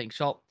UK thing.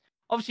 So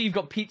obviously you've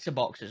got pizza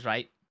boxes,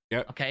 right?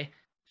 Yeah. Okay.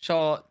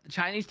 So the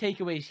Chinese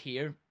takeaways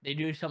here, they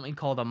do something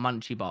called a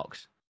munchie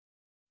box.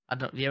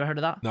 Have you ever heard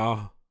of that?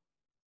 No.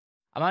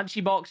 A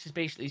munchie box is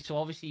basically, so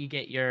obviously you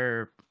get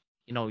your,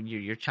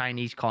 your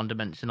Chinese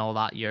condiments and all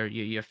that,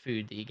 your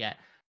food that you get.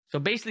 So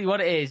basically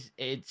what it is,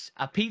 it's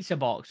a pizza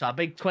box, a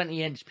big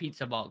 20-inch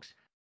pizza box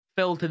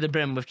filled to the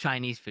brim with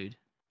Chinese food.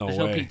 There's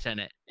no pizza in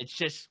it. It's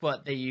just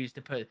what they use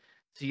to put.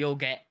 So you'll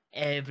get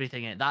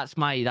everything in it. That's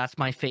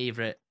my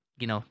favorite,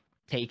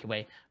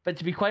 takeaway. But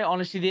to be quite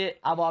honest with you,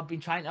 I've been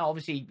trying to,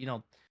 obviously,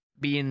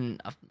 being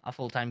a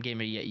full-time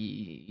gamer,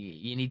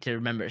 you need to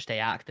remember to stay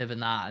active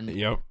in that. And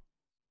yep.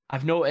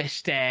 I've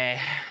noticed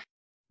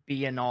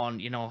being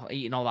on,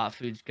 eating all that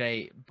food's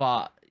great,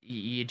 but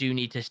you do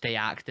need to stay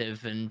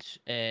active, and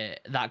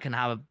that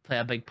can play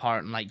a big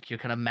part in like your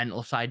kind of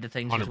mental side of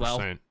things 100%. As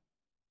well.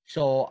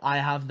 So I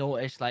have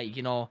noticed, like,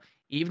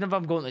 even if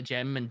I'm going to the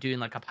gym and doing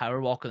like a power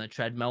walk on the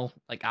treadmill,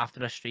 like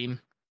after a stream,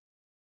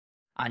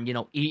 and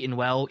eating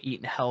well,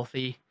 eating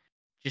healthy,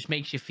 just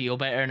makes you feel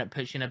better and it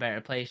puts you in a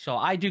better place. So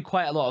I do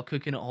quite a lot of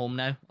cooking at home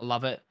now. I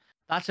love it.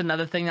 That's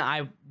another thing that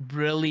I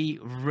really,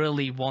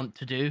 really want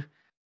to do,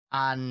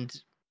 and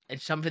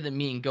it's something that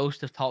me and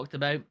Ghost have talked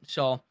about.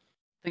 So I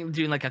think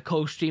doing like a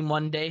co-stream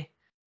one day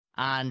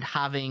and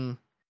having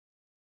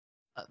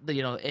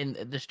in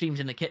the streams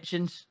in the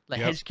kitchens,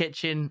 like his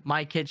kitchen,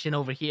 my kitchen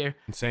over here.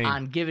 Insane.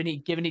 And giving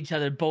each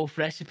other both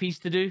recipes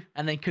to do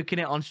and then cooking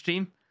it on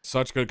stream.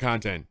 Such good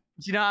content.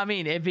 Do you know what I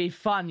mean? It'd be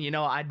fun,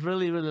 I'd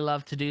really, really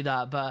love to do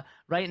that. But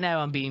right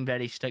now I'm being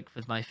very strict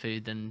with my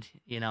food, and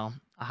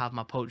I have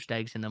my poached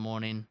eggs in the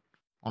morning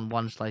on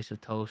one slice of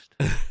toast.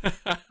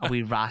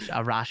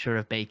 A rasher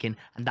of bacon,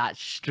 and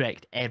that's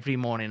strict. Every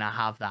morning I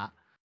have that.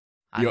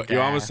 And, you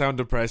almost sound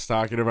depressed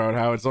talking about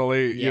how it's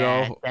only,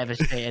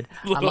 devastated.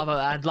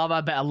 I'd love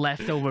a bit of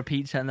leftover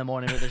pizza in the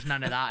morning, but there's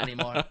none of that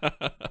anymore.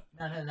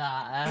 None of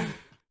that.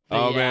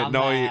 Oh man,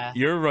 no,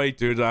 you're right,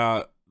 dude.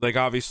 Like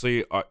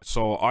obviously,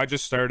 so I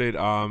just started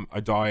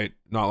a diet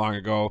not long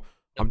ago.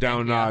 I'm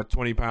down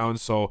 20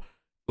 pounds. So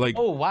like,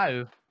 oh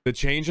wow, the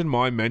change in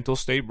my mental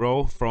state,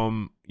 bro,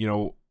 from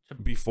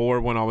before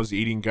when I was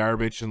eating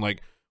garbage and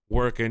like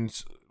working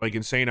like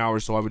insane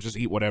hours, so I would just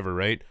eat whatever,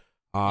 right?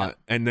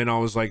 And then I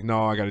was like,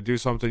 no, I got to do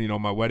something.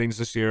 My wedding's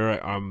this year.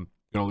 I'm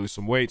gonna lose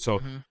some weight,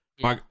 so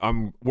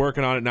I'm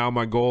working on it now.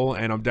 My goal,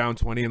 and I'm down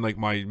 20, and like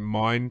my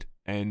mind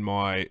and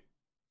my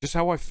just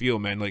how I feel,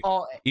 man. Like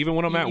even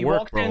when I'm at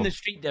work, bro. You walk down the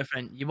street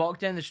different.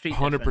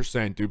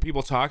 100%, dude.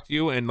 People talk to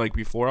you, and like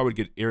before, I would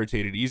get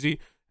irritated easy,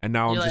 and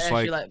now I'm just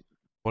like,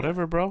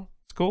 whatever, bro.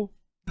 It's cool.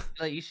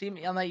 Like you see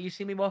me, I'm like, you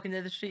see me walking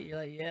down the street. You're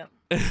like, yeah.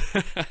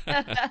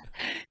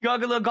 You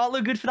gotta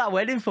look good for that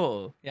wedding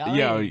photo.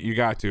 Yeah, you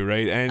got to,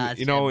 right? And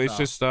it's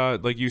just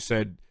like you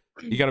said,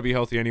 you got to be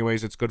healthy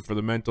anyways. It's good for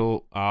the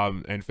mental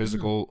and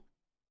physical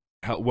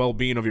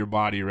well-being of your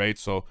body, right?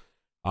 So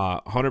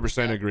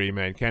 100% agree,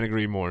 man. Can't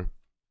agree more.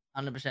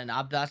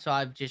 100%. That's what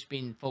I've just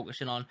been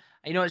focusing on.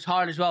 It's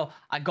hard as well.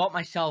 I got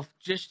myself,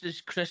 just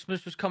as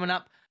Christmas was coming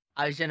up,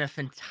 I was in a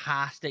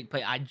fantastic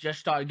place. I just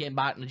started getting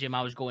back in the gym.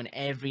 I was going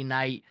every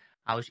night.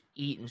 I was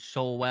eating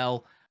so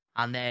well.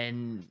 And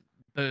then,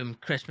 boom,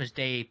 Christmas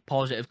Day,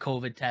 positive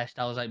COVID test.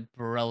 I was like,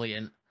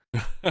 brilliant.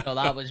 So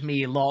that was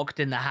me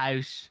locked in the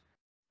house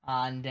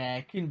and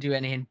couldn't do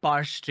anything.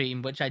 Bar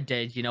stream, which I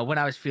did, when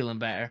I was feeling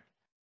better.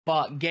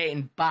 But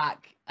getting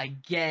back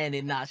again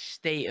in that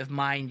state of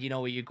mind,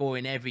 where you're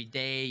going every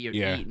day, you're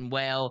eating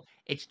well.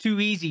 It's too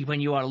easy when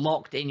you are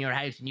locked in your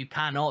house and you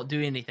cannot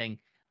do anything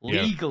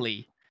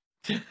legally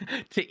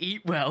to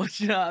eat well.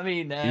 Do you know what I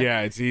mean?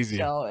 Yeah, it's easy.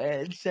 So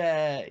it's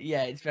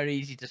it's very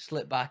easy to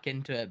slip back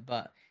into it.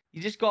 But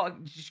you just got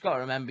to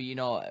remember,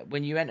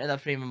 when you enter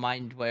that frame of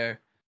mind where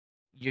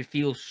you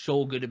feel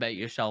so good about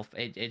yourself,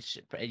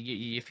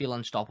 you feel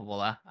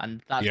unstoppable,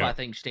 and that's why I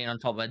think staying on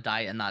top of a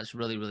diet, and that's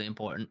really, really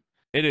important.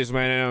 It is,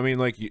 man. And I mean,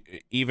 like,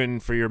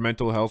 even for your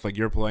mental health, like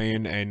you're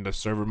playing and the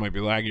server might be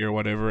laggy or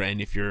whatever, and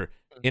if you're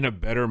in a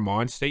better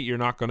mind state, you're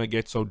not gonna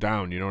get so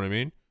down. You know what I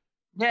mean?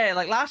 Yeah,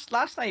 like last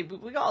night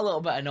we got a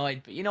little bit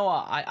annoyed, but you know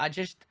what? I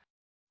just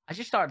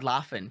started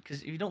laughing,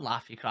 because if you don't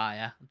laugh, you cry.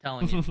 Yeah, I'm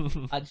telling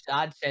you.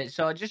 I'd say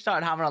so. I just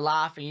started having a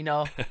laugh, and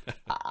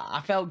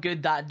I felt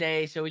good that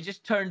day, so we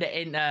just turned it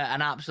into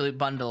an absolute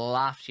bundle of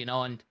laughs,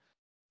 and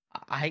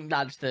I think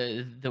that's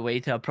the way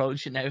to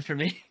approach it now for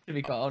me, to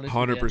be quite honest.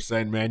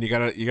 100%, man. You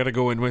gotta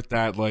go in with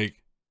that like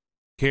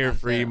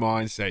carefree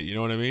mindset. You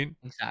know what I mean?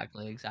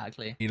 Exactly.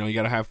 You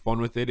gotta have fun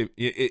with it.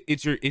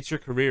 It's your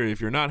career.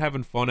 If you're not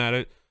having fun at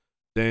it,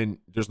 then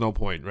there's no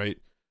point, right?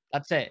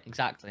 That's it.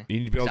 Exactly. You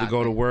need to be able to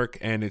go to work,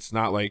 and it's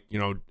not like, you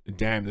know,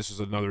 damn, this is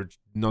another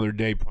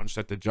day punched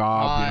at the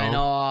job, you I know?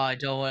 know. I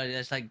don't want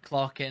it's like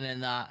clocking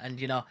and that,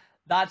 and you know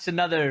that's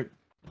another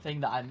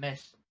thing that I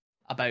miss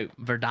about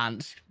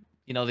Verdansk.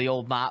 You know, the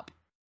old map.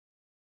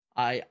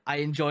 I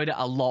enjoyed it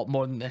a lot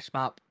more than this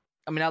map.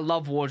 I mean, I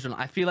love Warzone.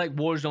 I feel like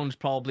Warzone's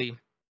probably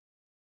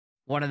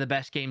one of the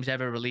best games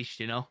ever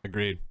released. You know,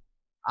 Agreed.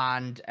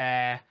 and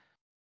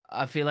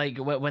I feel like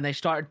when they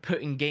started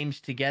putting games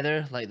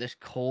together, like this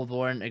Cold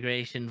War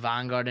integration,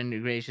 Vanguard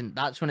integration,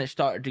 that's when it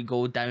started to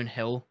go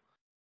downhill.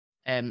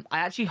 I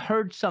actually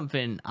heard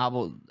something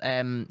about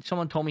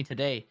someone told me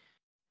today.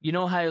 You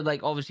know how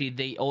like obviously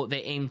they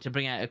aim to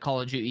bring out a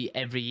Call of Duty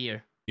every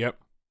year. Yep.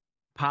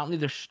 Apparently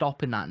they're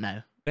stopping that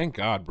now. Thank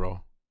God,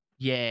 bro.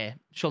 Yeah.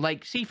 So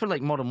like, see for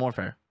like Modern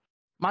Warfare.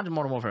 Imagine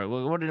Modern Warfare.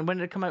 When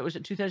did it come out? Was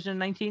it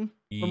 2019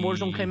 when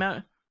Warzone came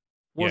out?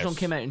 Warzone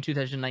came out in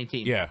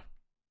 2019. Yeah.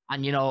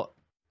 And you know,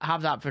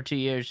 have that for 2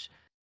 years,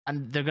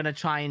 and they're gonna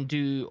try and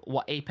do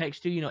what Apex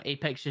do. You know,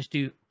 Apex just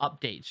do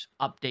updates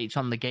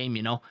on the game.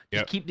 You know,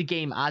 just keep the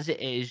game as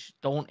it is.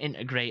 Don't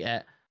integrate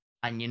it.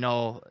 And you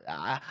know,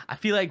 I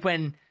feel like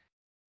when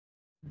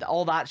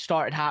all that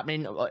started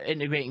happening,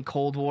 integrating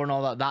Cold War and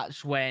all that,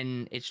 that's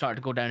when it started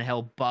to go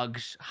downhill.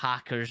 Bugs,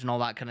 hackers, and all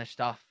that kind of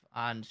stuff.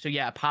 And so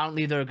yeah,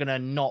 apparently they're gonna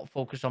not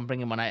focus on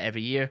bringing one out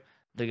every year.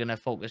 They're gonna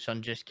focus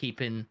on just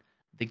keeping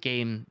the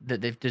game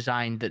that they've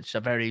designed, that's a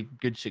very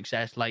good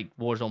success, like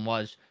Warzone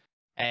was,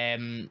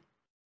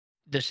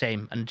 the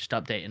same, and just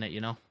updating it. You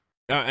know.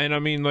 And I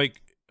mean,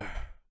 like,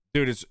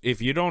 dude, it's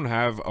if you don't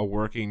have a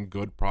working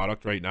good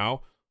product right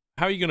now,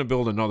 how are you gonna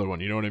build another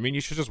one? You know what I mean?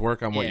 You should just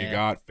work on what you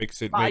got,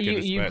 fix it, make it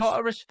its you best.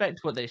 gotta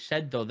respect what they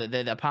said though. That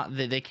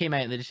they came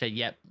out and they just said,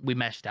 "Yep, we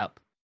messed up.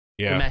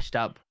 Yeah, we messed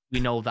up. We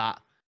know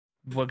that.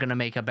 We're gonna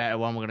make a better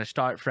one. We're gonna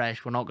start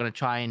fresh. We're not gonna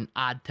try and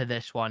add to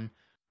this one.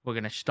 We're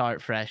gonna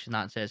start fresh, and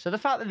that's it." So the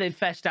fact that they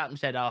fessed up and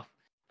said, "Oh,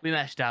 we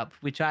messed up.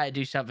 We try to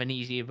do something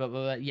easy,"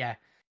 but yeah.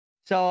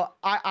 So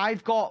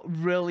I've got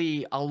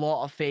really a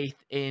lot of faith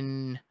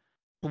in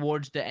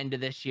towards the end of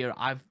this year.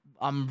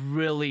 I'm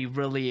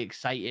really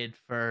excited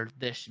for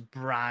this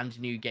brand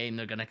new game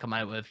they're gonna come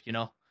out with. You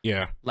know.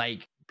 Yeah.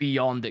 Like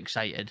beyond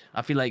excited.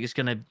 I feel like it's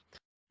gonna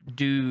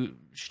do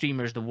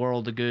streamers the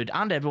world of good,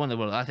 and everyone in the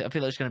world. I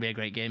feel like it's going to be a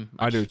great game.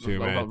 I do too,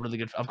 man.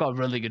 I've got a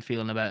really good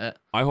feeling about it.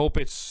 I hope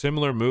it's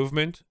similar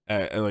movement,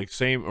 like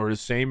same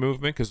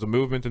movement, because the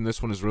movement in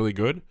this one is really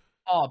good.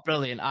 Oh,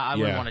 brilliant! I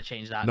wouldn't want to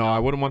change that. No, I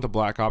wouldn't want the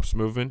Black Ops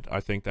movement. I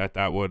think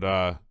that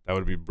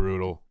would be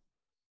brutal.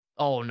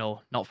 Oh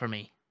no, not for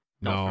me.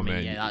 Not for man.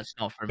 Me. Yeah, that's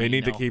not for me. They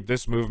need to keep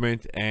this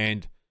movement,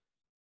 and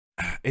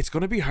it's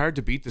going to be hard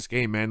to beat this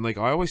game, man. Like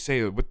I always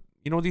say, with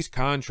these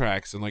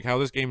contracts and like how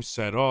this game's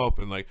set up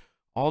and like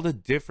all the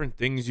different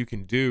things you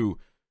can do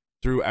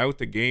throughout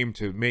the game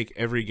to make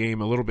every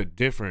game a little bit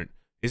different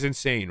is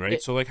insane,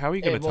 right? So like, how are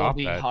you going to top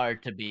that? It will be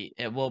hard to beat.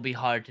 It will be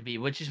hard to beat,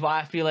 which is why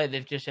I feel like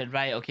they've just said,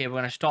 right, okay, we're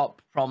going to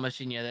stop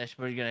promising you this.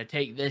 We're going to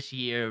take this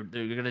year.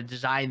 They're going to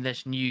design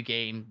this new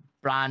game,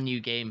 brand new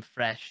game,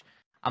 fresh.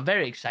 I'm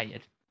very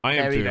excited. I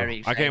am too. Very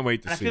excited. I can't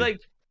wait to see. I feel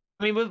like,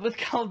 I mean, with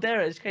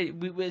Caldera, it's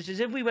as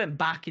if we went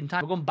back in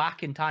time. We're going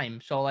back in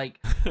time. So, like,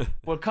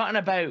 we're cutting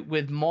about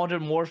with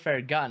Modern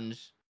Warfare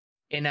guns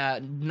in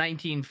a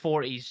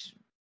 1940s,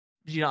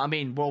 you know what I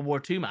mean, World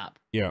War II map.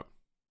 Yeah.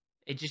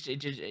 It's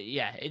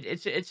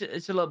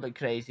a little bit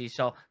crazy.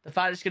 So the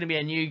fact it's going to be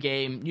a new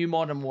game, new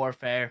Modern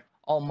Warfare,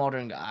 all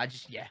modern,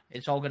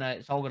 it's all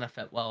gonna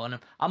fit well, and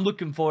I'm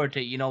looking forward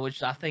to it.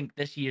 Which I think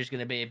this year is going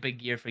to be a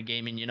big year for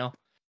gaming.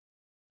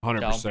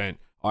 100%.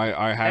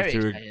 I have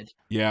to. Excited.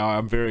 Yeah,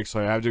 I'm very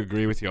excited. I have to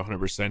agree with you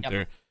 100%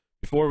 there.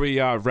 Before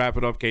we wrap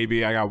it up,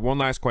 KB, I got one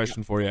last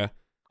question for you. Of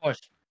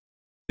course.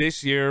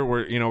 This year,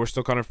 we're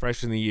still kind of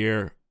fresh in the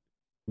year.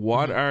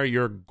 What are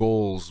your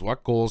goals?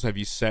 What goals have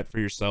you set for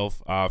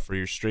yourself, for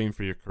your stream,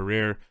 for your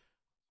career?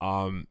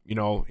 Even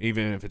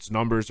if it's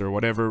numbers or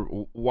whatever,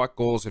 what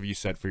goals have you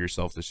set for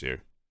yourself this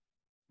year?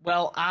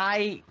 Well,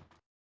 quite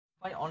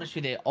honest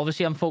with you,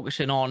 obviously I'm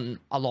focusing on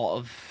a lot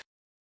of,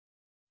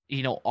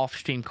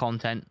 off-stream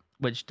content,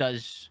 which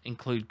does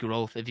include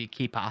growth if you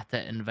keep at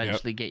it and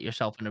eventually get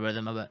yourself in the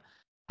rhythm of it.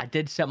 I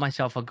did set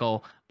myself a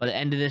goal. By the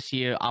end of this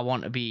year, I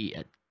want to be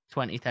at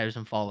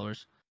 20,000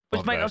 followers,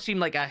 which might not seem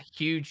like a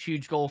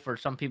huge goal for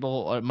some people,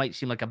 or it might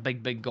seem like a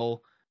big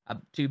goal,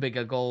 too big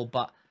a goal,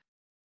 but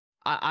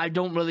I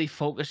don't really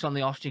focus on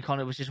the off-stream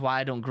content, which is why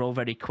I don't grow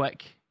very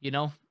quick,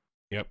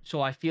 Yep.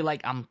 So I feel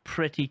like I'm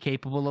pretty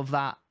capable of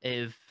that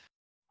if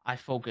I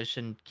focus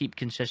and keep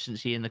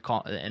consistency in the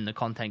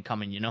content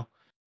coming,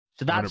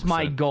 So that's 100%.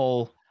 My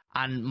goal,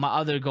 and my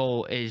other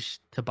goal is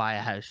to buy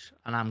a house,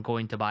 and I'm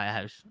going to buy a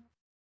house.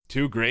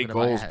 Two great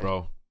goals,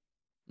 bro.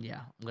 Yeah,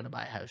 I'm gonna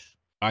buy a house.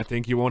 I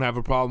think you won't have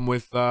a problem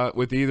with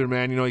either,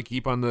 man. You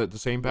keep on the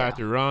same path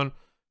you're on,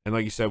 and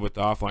like you said, with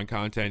the offline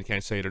content,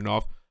 can't say it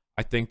enough.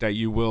 I think that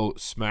you will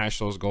smash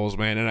those goals,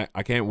 man, and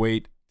I can't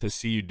wait to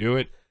see you do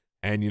it,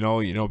 and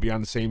be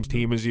on the same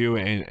team as you,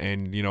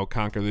 and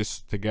conquer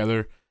this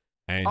together.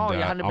 And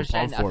 100%.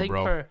 I'm pumped for it,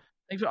 bro. I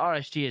think for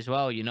RSG as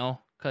well,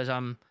 because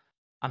I'm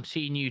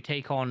seeing you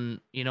take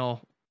on, you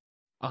know,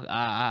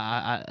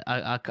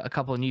 a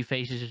couple of new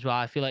faces as well.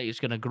 I feel like it's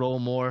going to grow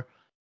more,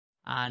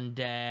 and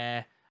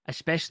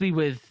especially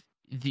with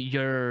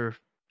your,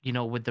 you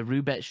know, with the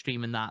Rubet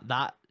stream and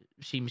that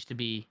seems to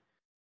be,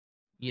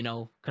 you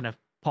know, kind of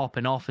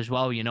popping off as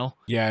well, you know.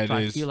 Yeah, so it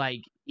I is. feel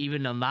like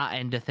even on that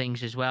end of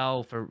things as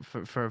well, for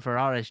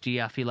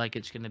RSG, I feel like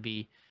it's going to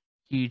be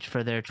huge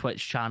for their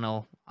Twitch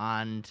channel,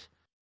 and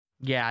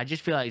yeah, I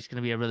just feel like it's going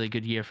to be a really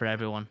good year for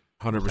everyone.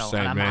 100%,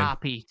 and I'm man.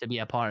 happy to be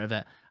a part of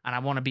it, and I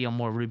want to be on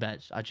more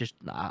Rubets.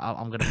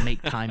 I'm going to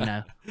make time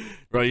now.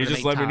 Bro, you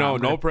just let me know.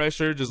 No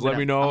pressure. Just let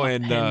me know.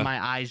 I'm and pin my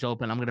eyes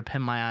open. I'm going to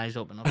pin my eyes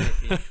open.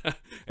 Okay.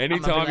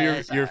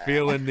 Anytime you're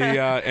feeling the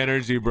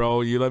energy,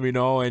 bro, you let me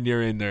know and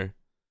you're in there.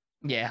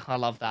 Yeah, I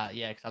love that.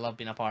 Yeah, because I love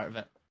being a part of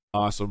it.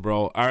 Awesome,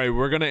 bro. All right,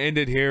 we're going to end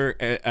it here.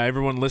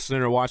 Everyone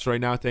listening or watching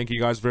right now, thank you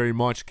guys very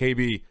much.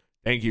 KB,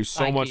 thank you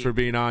so much for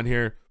being on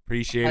here.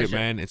 Appreciate it,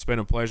 man. It's been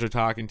a pleasure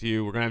talking to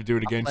you. We're going to have to do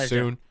it again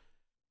soon.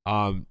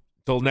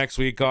 Till next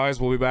week, guys,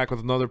 we'll be back with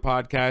another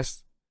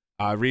podcast.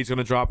 Reed's going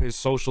to drop his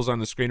socials on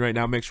the screen right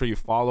now. Make sure you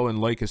follow and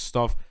like his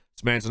stuff.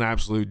 This man's an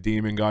absolute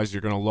demon, guys.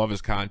 You're going to love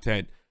his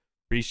content.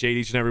 Appreciate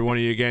each and every one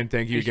of you again.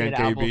 Thank you again,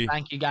 KB.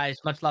 Thank you,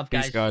 guys. Much love,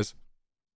 guys. Peace, guys.